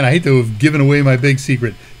Goodwill. Man, I hate to have given away my big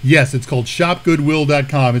secret. Yes, it's called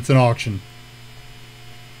shopgoodwill.com. It's an auction.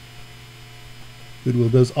 Goodwill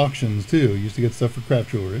does auctions too. Used to get stuff for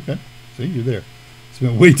craft jewelry. Okay, see, you're there.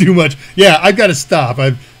 Spent way too much. Yeah, I've got to stop.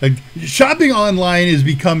 Shopping online has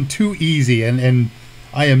become too easy, and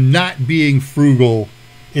I am not being frugal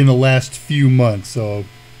in the last few months. So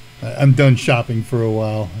I'm done shopping for a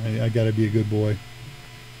while. I got to be a good boy.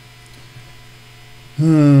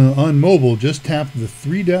 On mobile, just tap the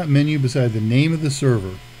 3-dot menu beside the name of the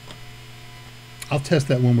server. I'll test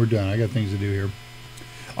that when we're done. I got things to do here.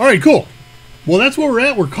 All right, cool. Well, that's where we're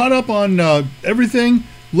at. We're caught up on everything.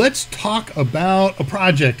 Let's talk about a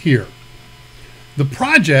project here. The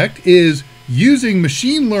project is using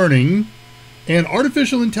machine learning and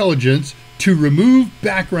artificial intelligence to remove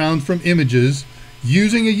backgrounds from images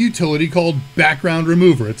using a utility called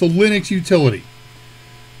BackgroundRemover. It's a Linux utility.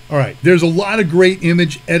 All right, there's a lot of great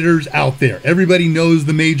image editors out there. Everybody knows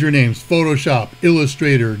the major names: Photoshop,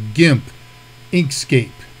 Illustrator, GIMP,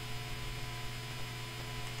 Inkscape.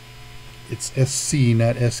 It's SC,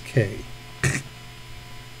 not SK.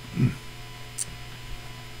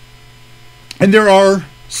 And there are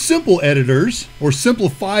simple editors or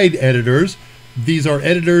simplified editors. These are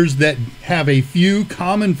editors that have a few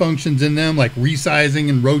common functions in them, like resizing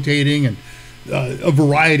and rotating and a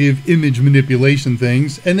variety of image manipulation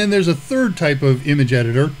things. And then there's a third type of image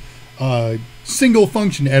editor, single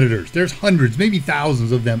function editors. There's hundreds, maybe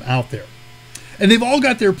thousands of them out there. And they've all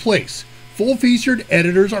got their place. Full-featured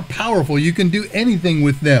editors are powerful. You can do anything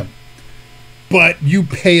with them. But you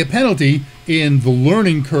pay a penalty in the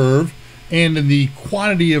learning curve and in the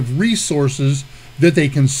quantity of resources that they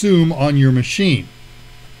consume on your machine.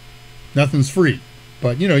 Nothing's free,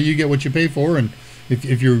 but you get what you pay for. And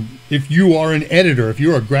if you are an editor, if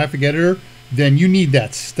you're a graphic editor, then you need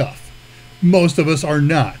that stuff. Most of us are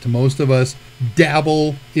not. Most of us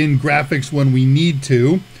dabble in graphics when we need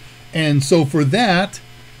to, and so for that,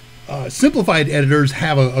 simplified editors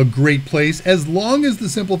have a great place, as long as the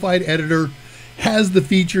simplified editor has the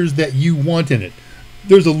features that you want in it.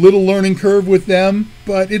 There's a little learning curve with them,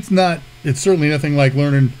 but it's certainly nothing like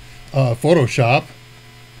learning Photoshop.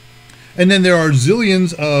 And then there are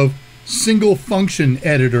zillions of single function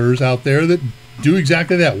editors out there that do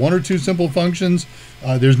exactly that. One or two simple functions.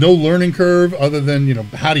 There's no learning curve other than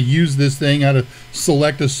how to use this thing, how to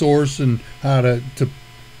select a source, and how to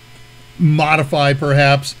modify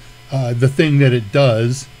perhaps the thing that it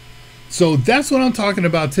does. So that's what I'm talking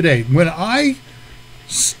about today. When I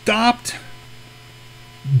stopped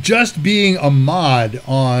just being a mod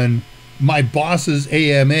on my boss's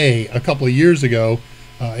AMA a couple of years ago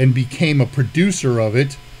and became a producer of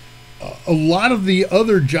it, a lot of the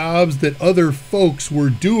other jobs that other folks were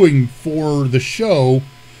doing for the show,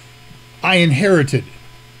 I inherited.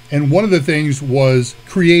 And one of the things was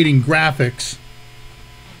creating graphics.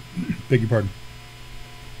 Beg your pardon.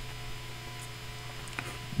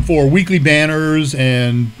 For weekly banners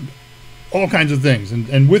and all kinds of things.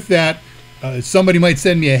 And with that, somebody might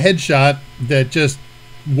send me a headshot that just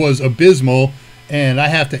was abysmal, and I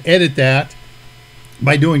have to edit that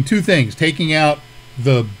by doing two things: taking out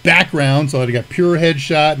the background so that I got pure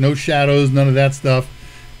headshot, no shadows, none of that stuff,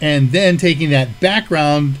 and then taking that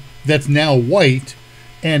background that's now white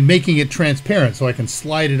and making it transparent so I can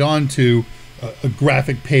slide it onto a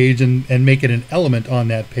graphic page and make it an element on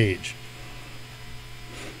that page.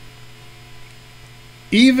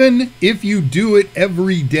 Even if you do it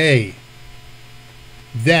every day,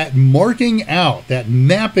 that marking out, that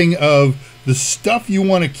mapping of the stuff you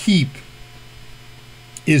want to keep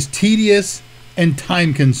is tedious and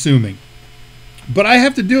time consuming. But I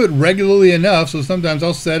have to do it regularly enough, so sometimes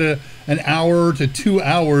I'll set an hour to 2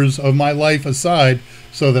 hours of my life aside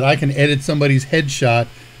so that I can edit somebody's headshot.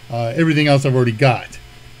 Everything else I've already got.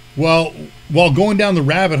 Well, while going down the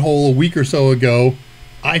rabbit hole a week or so ago,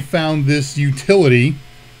 I found this utility.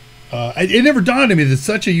 It never dawned on me that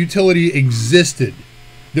such a utility existed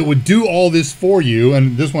that would do all this for you,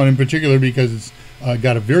 and this one in particular because it's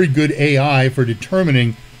got a very good AI for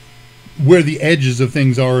determining where the edges of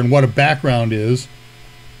things are and what a background is.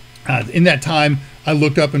 In that time, I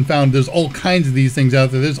looked up and found there's all kinds of these things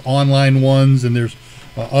out there. There's online ones, and there's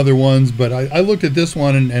other ones, but I looked at this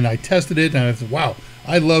one and I tested it, and I said, wow,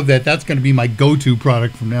 I love that. That's going to be my go-to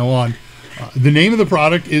product from now on. The name of the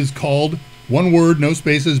product is called, one word, no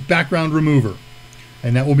spaces, BackgroundRemover.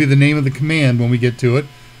 And that will be the name of the command when we get to it.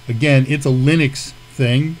 Again, it's a Linux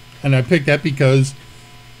thing, and I picked that because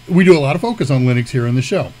we do a lot of focus on Linux here in the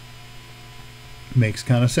show. Makes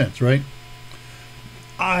kind of sense, right?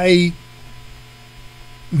 The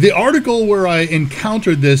article where I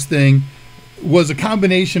encountered this thing was a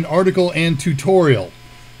combination article and tutorial.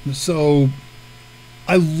 So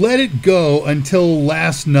I let it go until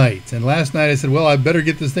last night. And last night I said, well, I better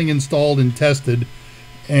get this thing installed and tested.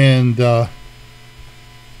 And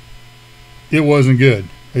it wasn't good.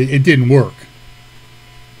 It didn't work.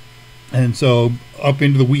 And so up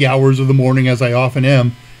into the wee hours of the morning, as I often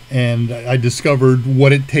am, and I discovered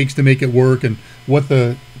what it takes to make it work and what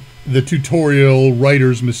the tutorial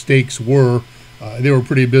writer's mistakes were. They were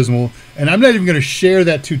pretty abysmal. And I'm not even going to share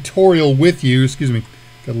that tutorial with you. Excuse me,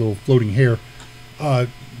 got a little floating hair.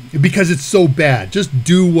 Because it's so bad. Just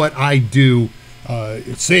do what I do.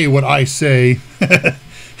 Say what I say.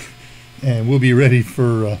 And we'll be ready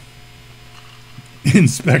for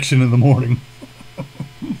inspection in the morning.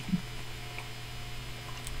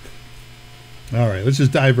 All right, let's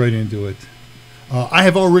just dive right into it. I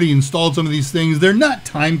have already installed some of these things. They're not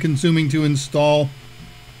time consuming to install.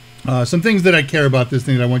 Some things that I care about this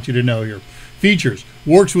thing that I want you to know here. Features.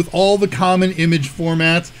 Works with all the common image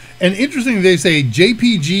formats. And interesting, they say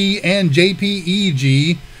JPG and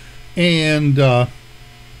JPEG and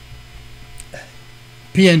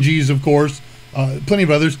PNGs, of course. Plenty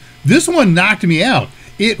of others. This one knocked me out.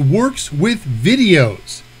 It works with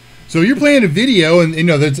videos. So you're playing a video and you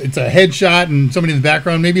know it's a headshot and somebody in the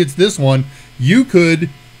background. Maybe it's this one. You could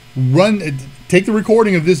take the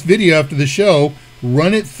recording of this video after the show,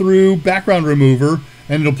 run it through BackgroundRemover,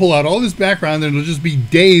 and it'll pull out all this background, and it'll just be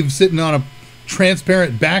Dave sitting on a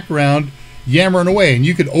transparent background yammering away. And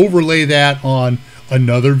you could overlay that on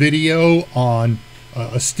another video, on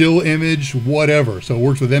a still image, whatever. So it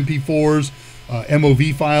works with MP4s,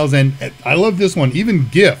 MOV files, and I love this one, even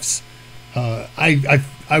GIFs.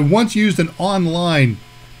 I once used an online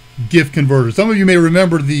GIF converter. Some of you may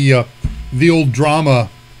remember the old Drama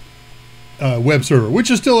web server, which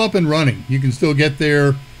is still up and running. You can still get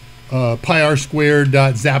there,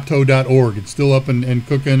 pyrsquared.zapto.org. It's still up and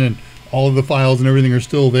cooking, and all of the files and everything are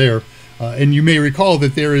still there. And you may recall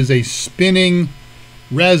that there is a spinning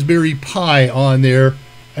Raspberry Pi on there,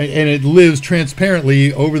 and it lives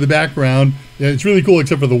transparently over the background. It's really cool,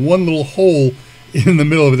 except for the one little hole in the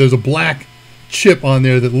middle of it. There's a black chip on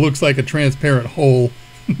there that looks like a transparent hole.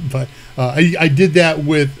 But I did that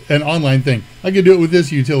with an online thing. I can do it with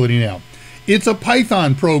this utility now. It's a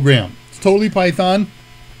Python program. It's totally Python.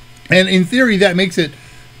 And in theory, that makes it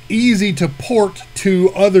easy to port to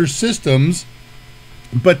other systems.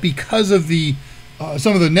 But because of the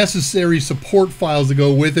some of the necessary support files that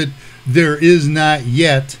go with it, there is not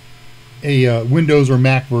yet a Windows or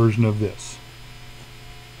Mac version of this.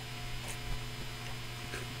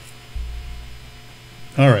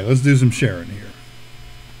 All right, let's do some sharing here.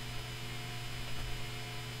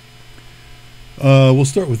 We'll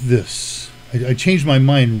start with this. I changed my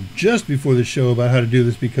mind just before the show about how to do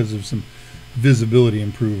this because of some visibility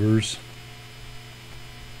improvers.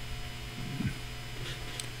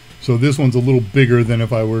 So this one's a little bigger than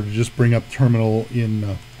if I were to just bring up terminal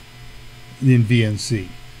in VNC.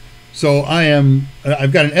 So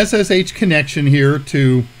I've got an SSH connection here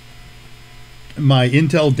to my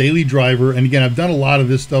Intel daily driver, and again, I've done a lot of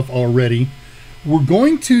this stuff already. We're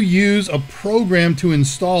going to use a program to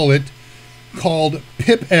install it called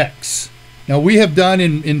pipx. Now, we have done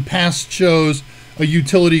in past shows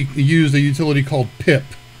used a utility called pip,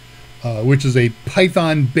 which is a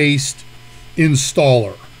Python-based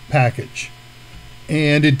installer package,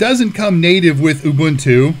 and it doesn't come native with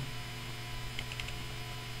Ubuntu.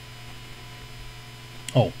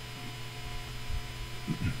 Oh.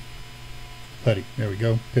 Putty. There we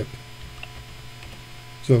go. Pip.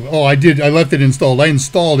 So, I left it installed. I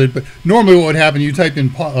installed it, but normally what would happen, you type in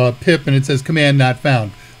pip and it says command not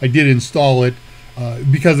found. I did install it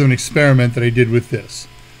because of an experiment that I did with this.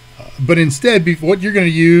 But instead, what you're going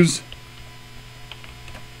to use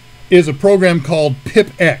is a program called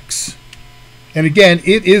pipx. And again,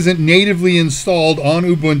 it isn't natively installed on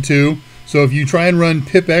Ubuntu. So if you try and run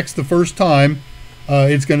pipx the first time,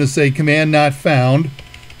 it's going to say command not found.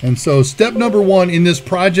 And so step number 1 in this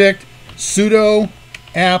project, sudo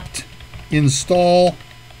apt install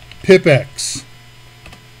pipx.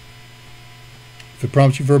 If it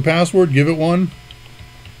prompts you for a password, give it one.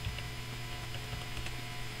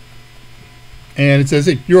 And it says,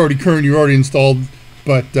 hey, you're already installed, but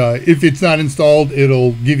But if it's not installed,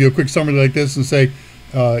 it'll give you a quick summary like this and say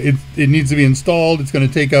it needs to be installed. It's going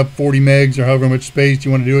to take up 40 megs or however much space. Do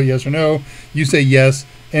you want to do it, yes or no? You say yes,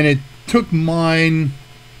 and it took mine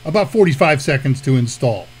about 45 seconds to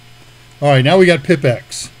install. All right, now we got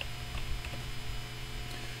pipx.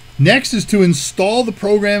 Next is to install the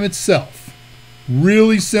program itself.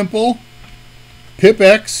 Really simple.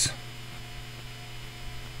 Pipx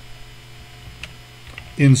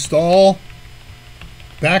install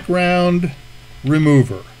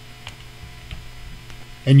BackgroundRemover.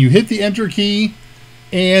 And you hit the enter key,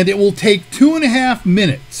 and it will take 2.5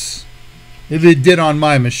 minutes, if it did on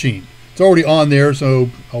my machine. It's already on there,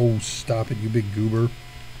 so, oh, stop it, you big goober.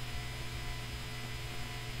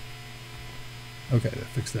 Okay, that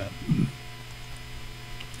fixed that.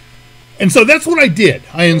 And so that's what I did.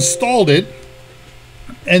 I installed it,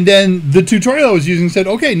 and then the tutorial I was using said,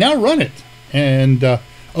 okay, now run it. And a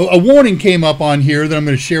warning came up on here that I'm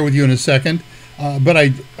going to share with you in a second. But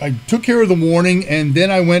I took care of the warning, and then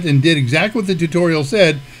I went and did exactly what the tutorial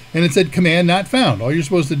said, and it said command not found. All you're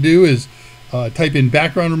supposed to do is type in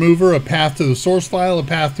BackgroundRemover, a path to the source file, a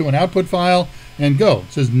path to an output file, and go.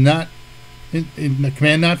 It says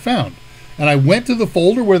command not found. And I went to the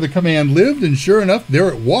folder where the command lived, and sure enough, there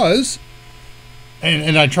it was.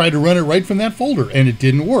 And I tried to run it right from that folder, and it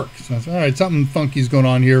didn't work. So I thought, all right, something funky is going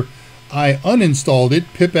on here. I uninstalled it,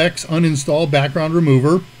 pipx uninstall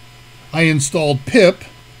BackgroundRemover. I installed pip,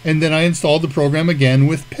 and then I installed the program again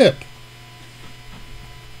with pip.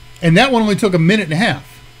 And that one only took 1.5 minutes.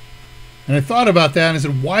 And I thought about that, and I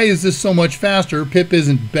said, why is this so much faster? Pip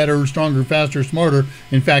isn't better, stronger, faster, smarter.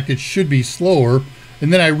 In fact, it should be slower.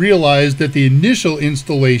 And then I realized that the initial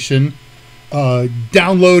installation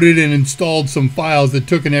downloaded and installed some files that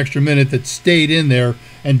took an extra minute that stayed in there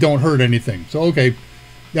and don't hurt anything. So, okay,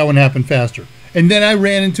 that one happened faster. And then I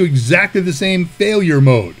ran into exactly the same failure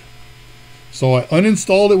mode. So I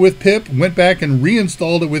uninstalled it with pip, went back and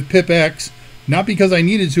reinstalled it with pipx, not because I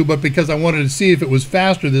needed to, but because I wanted to see if it was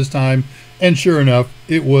faster this time. And sure enough,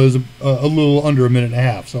 it was a little under 1.5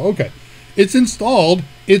 minutes. So, okay, it's installed.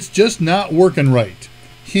 It's just not working right.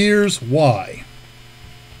 Here's why.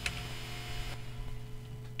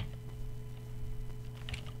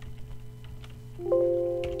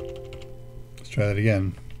 Let's try that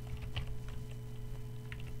again.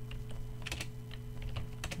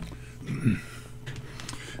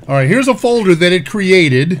 All right, here's a folder that it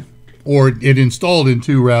created, or it installed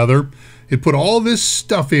into, rather. It put all this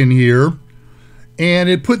stuff in here, and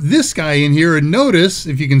it put this guy in here. And notice,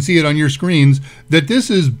 if you can see it on your screens, that this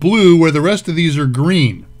is blue where the rest of these are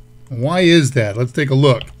green. Why is that? Let's take a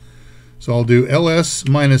look. So I'll do ls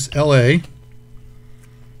minus la,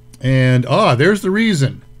 and there's the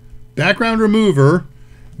reason. BackgroundRemover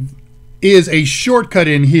is a shortcut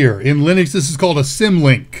in here. In Linux, this is called a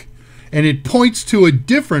symlink. And it points to a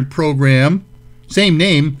different program, same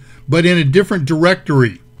name, but in a different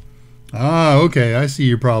directory. Okay, I see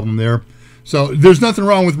your problem there. So there's nothing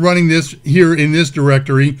wrong with running this here in this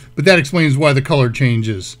directory, but that explains why the color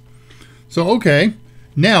changes. So, okay,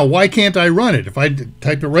 now why can't I run it? If I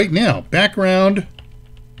type it right now,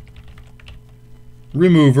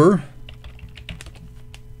 BackgroundRemover,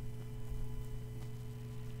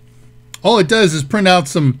 all it does is print out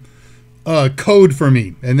some code for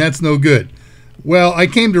me, and that's no good. Well, I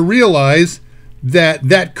came to realize that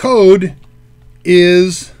that code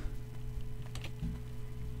is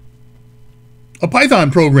a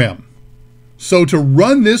Python program. So to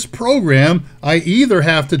run this program, I either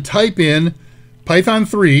have to type in Python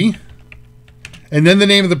 3 and then the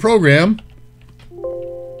name of the program,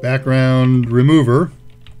 BackgroundRemover,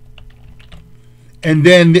 and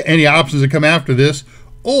then any options that come after this,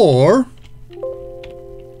 or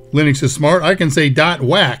Linux is smart, I can say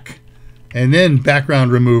 .whack and then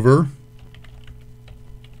BackgroundRemover,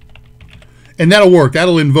 and that'll work.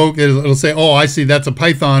 That'll invoke, it'll say, oh, I see, that's a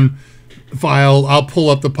Python file. I'll pull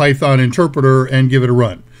up the Python interpreter and give it a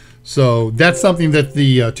run. So that's something that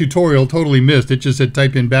the tutorial totally missed. It just said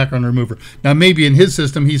type in BackgroundRemover. Now maybe in his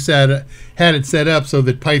system he had it set up so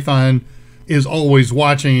that Python is always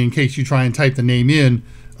watching in case you try and type the name in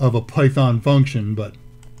of a Python function. But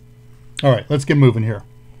all right, let's get moving here.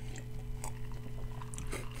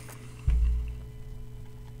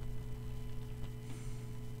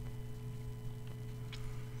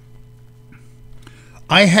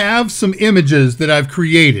 I have some images that I've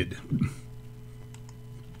created.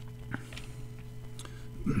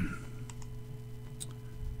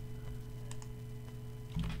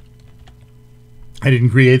 I didn't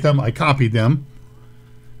create them, I copied them.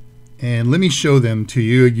 And let me show them to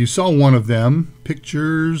you. You saw one of them,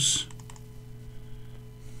 pictures.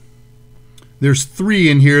 there's 3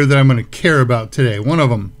 in here that I'm going to care about today. One of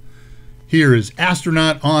them here is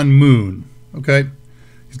astronaut on moon. Okay,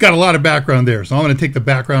 he's got a lot of background there, so I'm going to take the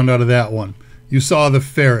background out of that one. You saw the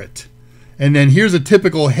ferret. And then here's a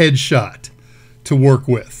typical headshot to work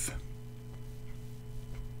with.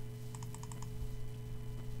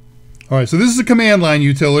 All right, so this is a command line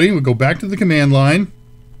utility. We'll go back to the command line.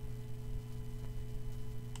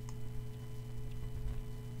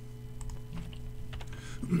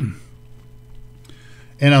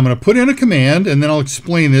 And I'm going to put in a command, and then I'll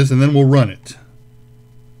explain this, and then we'll run it.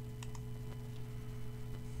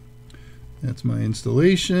 That's my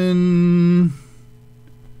installation.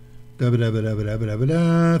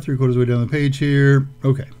 3/4 way down the page here.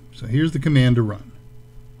 Okay, so here's the command to run.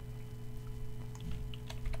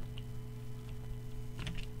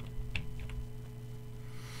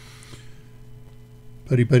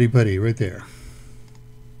 Putty, putty, putty, right there.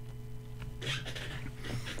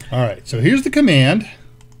 All right, so here's the command.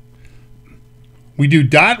 We do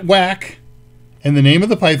 .whack and the name of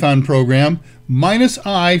the Python program,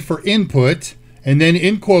 -i for input, and then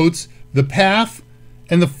in quotes, the path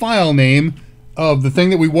and the file name of the thing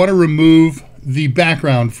that we want to remove the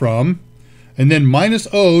background from, and then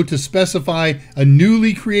 -o to specify a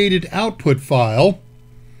newly created output file,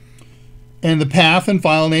 and the path and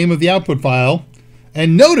file name of the output file.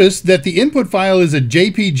 And notice that the input file is a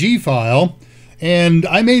JPG file, and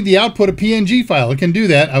I made the output a PNG file. It can do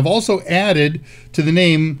that. I've also added to the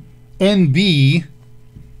name NB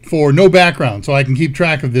for no background, so I can keep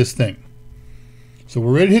track of this thing. So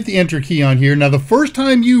we're ready to hit the enter key on here. Now, the first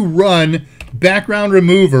time you run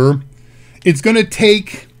BackgroundRemover, it's going to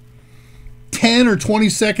take 10 or 20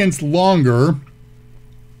 seconds longer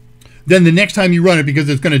than the next time you run it, because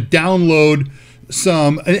it's going to download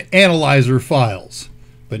some analyzer files.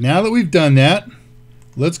 But now that we've done that,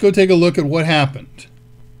 let's go take a look at what happened.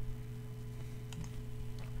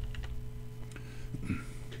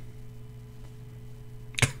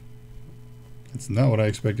 That's not what I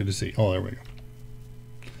expected to see. Oh, there we go.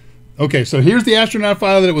 Okay, so here's the astronaut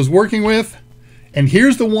file that it was working with, and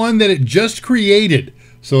here's the one that it just created.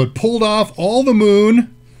 So it pulled off all the moon,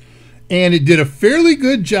 and it did a fairly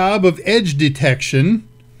good job of edge detection,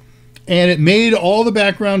 and it made all the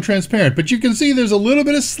background transparent. But you can see there's a little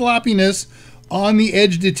bit of sloppiness on the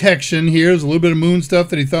edge detection here. There's a little bit of moon stuff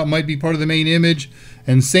that he thought might be part of the main image,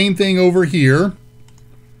 and same thing over here.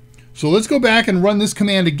 So let's go back and run this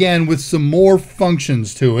command again with some more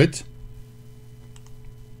functions to it.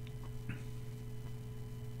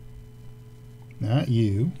 Not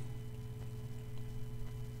you.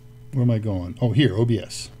 Where am I going? Oh, here,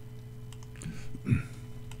 OBS.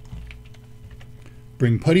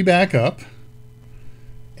 Bring putty back up.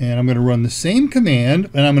 And I'm going to run the same command,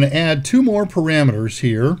 and I'm going to add 2 more parameters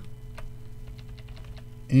here.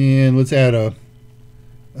 And let's add a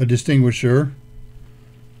distinguisher.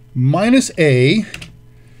 -a,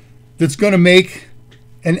 that's going to make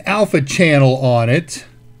an alpha channel on it.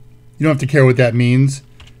 You don't have to care what that means.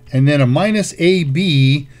 And then a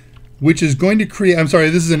 -ab, which is going to create, I'm sorry,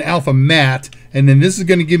 this is an alpha matte, and then this is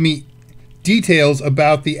going to give me details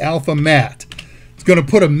about the alpha matte. It's going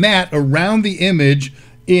to put a matte around the image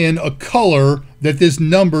in a color that this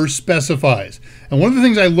number specifies. And one of the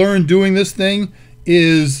things I learned doing this thing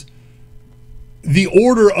is the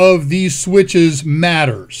order of these switches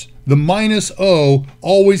matters. The -o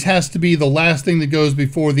always has to be the last thing that goes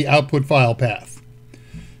before the output file path.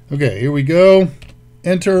 Okay, here we go.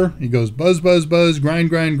 Enter. It goes buzz, buzz, buzz, grind,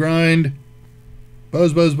 grind, grind.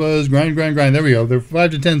 Buzz, buzz, buzz, grind, grind, grind. There we go. They're 5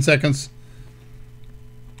 to 10 seconds.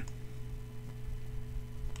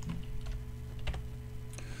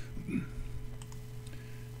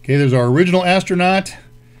 Okay, there's our original astronaut.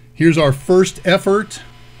 Here's our first effort.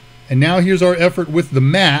 And now here's our effort with the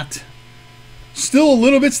matte. Still a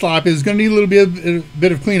little bit sloppy. It's going to need a little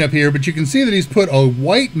bit of cleanup here, but you can see that he's put a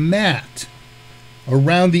white matte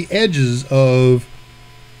around the edges of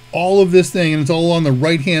all of this thing, and it's all on the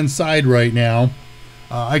right-hand side right now.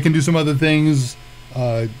 I can do some other things,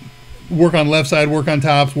 work on left side, work on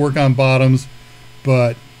tops, work on bottoms,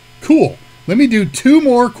 but cool. Let me do 2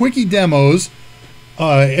 more quickie demos,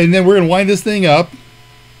 and then we're going to wind this thing up.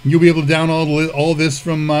 You'll be able to download all this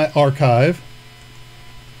from my archive.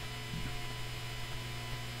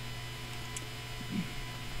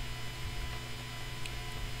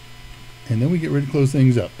 And then we get ready to close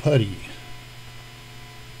things up. Putty.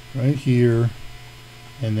 Right here.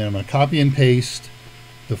 And then I'm going to copy and paste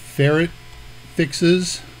the ferret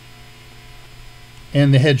fixes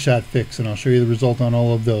and the headshot fix. And I'll show you the result on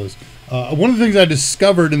all of those. One of the things I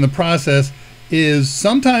discovered in the process is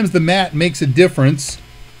sometimes the matte makes a difference.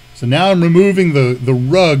 So now I'm removing the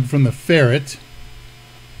rug from the ferret.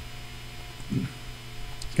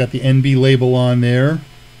 It's got the NB label on there.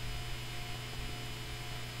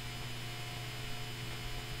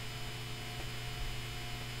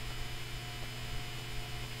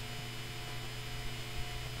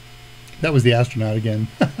 That was the astronaut again.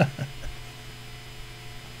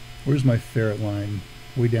 Where's my ferret line?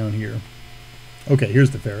 Way down here. Okay,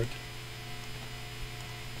 here's the ferret.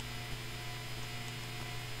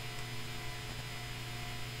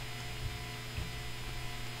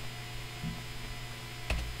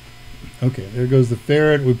 Okay, there goes the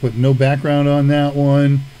ferret. We put no background on that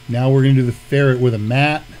one. Now we're going to do the ferret with a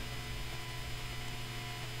mat.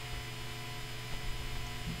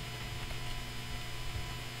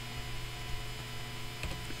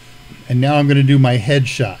 And now I'm going to do my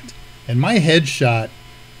headshot. And my headshot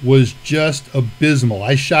was just abysmal.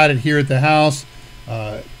 I shot it here at the house.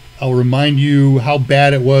 I'll remind you how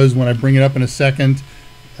bad it was when I bring it up in a second.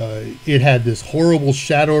 It had this horrible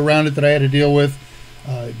shadow around it that I had to deal with.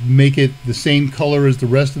 Make it the same color as the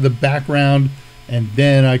rest of the background, and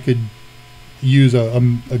then I could use a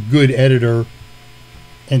good editor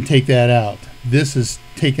and take that out. This has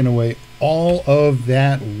taken away all of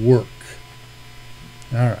that work.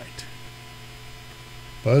 All right.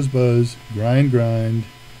 Buzz, buzz, grind, grind.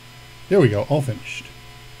 There we go, all finished.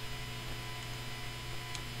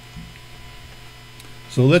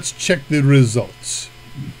 So let's check the results.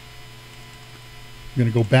 I'm going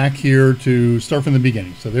to go back here to start from the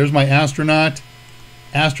beginning. So there's my astronaut.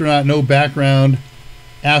 Astronaut, no background.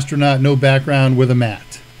 Astronaut, no background with a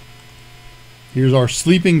mat. Here's our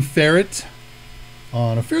sleeping ferret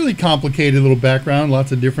on a fairly complicated little background,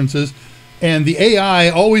 lots of differences. And the AI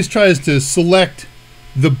always tries to select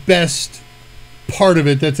the best part of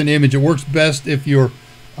it that's an image. It works best if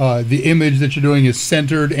the image that you're doing is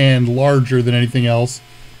centered and larger than anything else,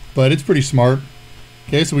 but it's pretty smart.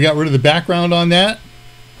 Okay, so we got rid of the background on that.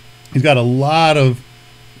 He's got a lot of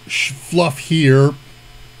fluff here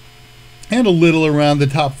and a little around the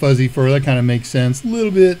top fuzzy fur. That kind of makes sense. A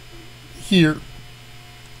little bit here.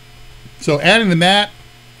 So adding the mat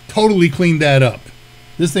totally cleaned that up.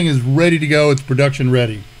 This thing is ready to go. It's production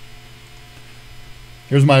ready.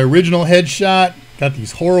 Here's my original headshot. Got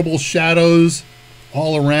these horrible shadows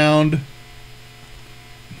all around.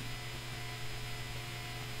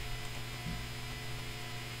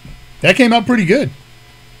 That came out pretty good.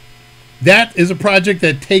 That is a project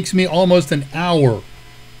that takes me almost an hour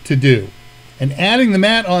to do. And adding the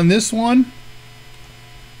mat on this one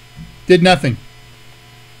did nothing.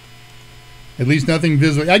 At least nothing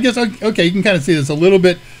visually. I guess, okay, you can kind of see this. A little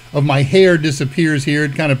bit of my hair disappears here.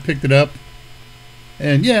 It kind of picked it up.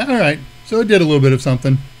 And yeah, all right. So it did a little bit of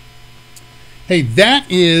something. Hey, that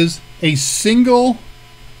is a single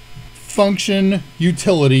function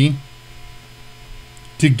utility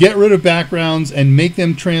to get rid of backgrounds and make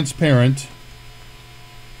them transparent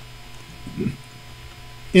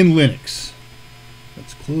in Linux.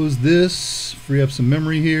 Let's close this, free up some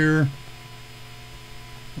memory here.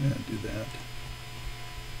 Yeah, do that.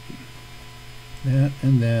 That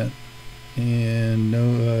and that. And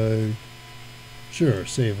no, sure,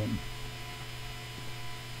 save them.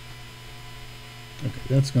 Okay,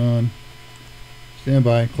 that's gone. Stand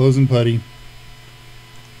by, close and putty.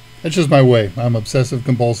 That's just my way. I'm obsessive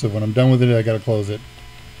compulsive. When I'm done with it, I gotta close it.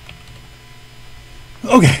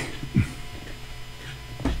 Okay.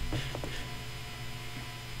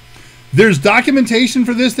 There's documentation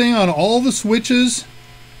for this thing on all the switches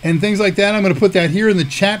and things like that. I'm gonna put that here in the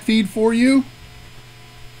chat feed for you.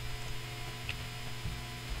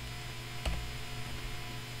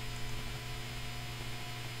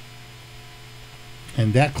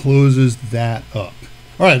 And that closes that up.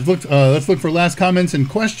 All right, let's look for last comments and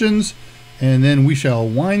questions, and then we shall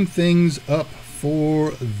wind things up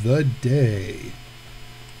for the day.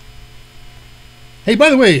 Hey,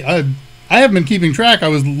 by the way, I haven't been keeping track. I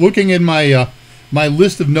was looking in my my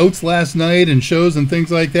list of notes last night and shows and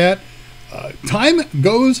things like that. Time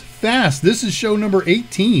goes fast. This is show number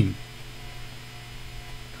 18.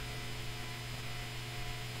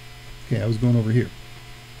 Okay, I was going over here.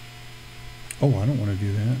 Oh, I don't want to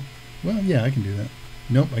do that. Well, yeah, I can do that.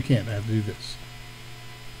 Nope, I can't. I have to do this.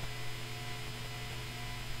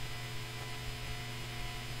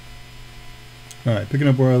 All right, picking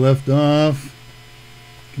up where I left off.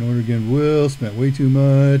 Can order again. Will spent way too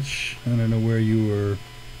much. I don't know where you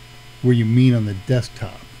mean on the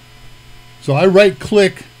desktop. So I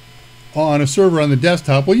right-click on a server on the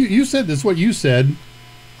desktop. Well, you said that's what you said,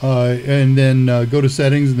 and then go to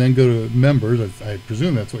settings and then go to members. I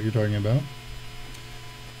presume that's what you're talking about.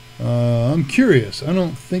 I'm curious. I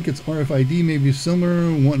don't think it's RFID. Maybe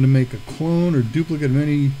similar. Wanting to make a clone or duplicate of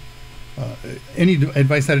any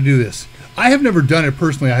advice how to do this. I have never done it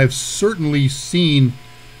personally. I have certainly seen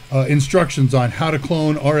instructions on how to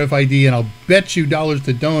clone RFID, and I'll bet you dollars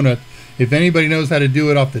to donut, if anybody knows how to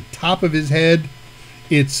do it off the top of his head,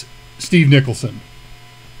 it's Steve Nicholson.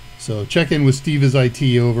 So check in with Steve is IT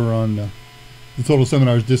over on the Total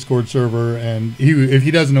Seminars Discord server, and if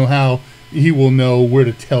he doesn't know how, he will know where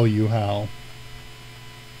to tell you how.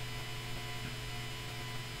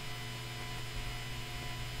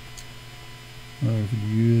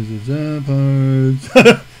 Uses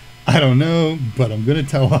parts. I don't know, but I'm gonna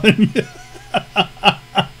tell on you.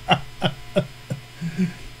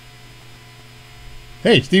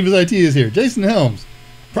 Hey, Steve is IT is here. Jason Helms.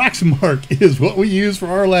 Proxmark is what we use for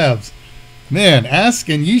our labs. Man, ask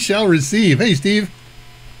and ye shall receive. Hey, Steve.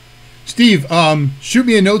 Steve, shoot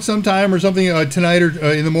me a note sometime or something tonight or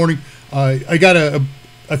in the morning. I got a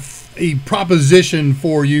proposition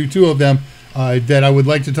for you, two of them, that I would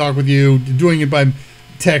like to talk with you. Doing it by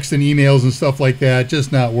text and emails and stuff like that,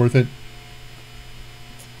 just not worth it.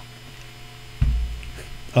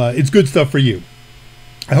 It's good stuff for you.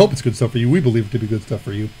 I hope it's good stuff for you. We believe it to be good stuff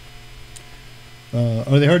for you.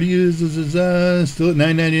 Are they hard to use? Still at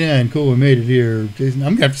 $9.99. Cool, we made it here. Jason, I'm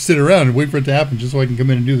going to have to sit around and wait for it to happen just so I can come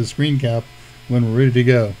in and do the screen cap when we're ready to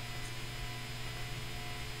go.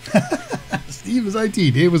 Steve is IT.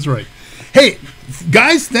 Dave was right. Hey,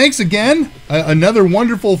 guys, thanks again. Another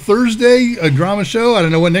wonderful Thursday drama show. I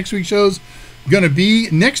don't know what next week's show's going to be.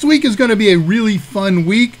 Next week is going to be a really fun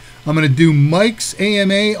week. I'm going to do Mike's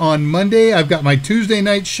AMA on Monday. I've got my Tuesday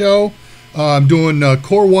night show. I'm doing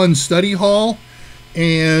Core 1 Study Hall.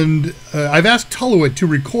 And I've asked Tulowit to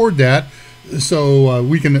record that so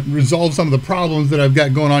we can resolve some of the problems that I've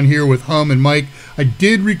got going on here with Hum and Mike. I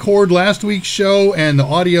did record last week's show, and the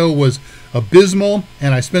audio was abysmal,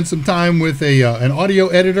 and I spent some time with an audio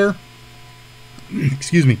editor.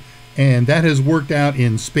 Excuse me. And that has worked out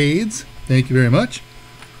in spades. Thank you very much.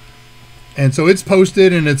 And so it's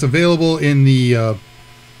posted, and it's available in the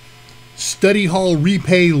Study Hall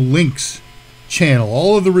Repay Links channel.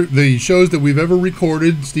 All of the shows that we've ever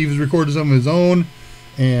recorded, Steve has recorded some of his own,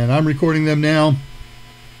 and I'm recording them now.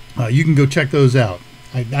 You can go check those out.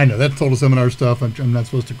 I know that's Total Seminar stuff. I'm not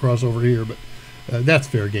supposed to cross over here, but that's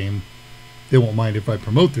fair game. They won't mind if I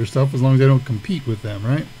promote their stuff as long as I don't compete with them,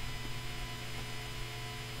 right?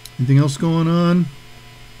 Anything else going on?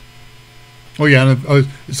 Oh yeah,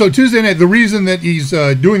 so Tuesday night, the reason that he's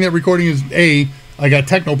doing that recording is A, I got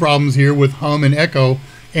technical problems here with Hum and Echo,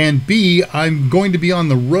 and B, I'm going to be on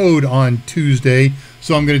the road on Tuesday,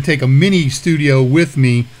 so I'm going to take a mini studio with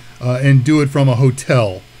me and do it from a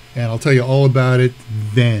hotel. And I'll tell you all about it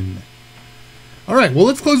then. All right, well,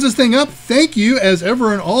 let's close this thing up. Thank you, as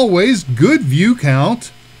ever and always. Good view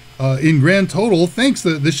count in grand total. Thanks.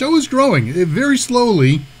 The show is growing very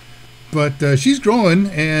slowly, but she's growing,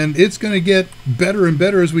 and it's going to get better and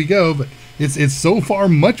better as we go. But it's so far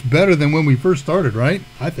much better than when we first started, right?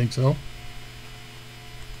 I think so.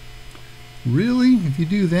 Really? If you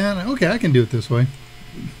do that? Okay, I can do it this way.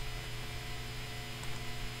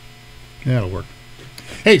 That'll work.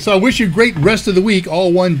 Hey, so I wish you a great rest of the week,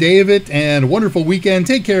 all one day of it, and a wonderful weekend.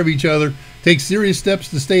 Take care of each other. Take serious steps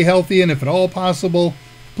to stay healthy, and if at all possible,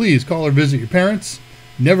 please call or visit your parents.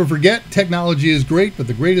 Never forget, technology is great, but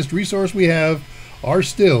the greatest resource we have are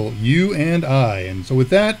still you and I. And so with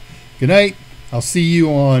that, good night. I'll see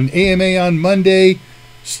you on AMA on Monday,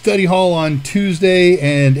 Study Hall on Tuesday,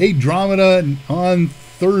 and ADRAMADA on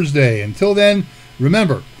Thursday. Until then,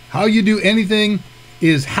 remember, how you do anything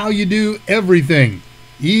is how you do everything.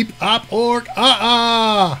 Eep, op, ork,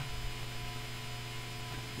 ah,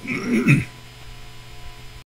 ah.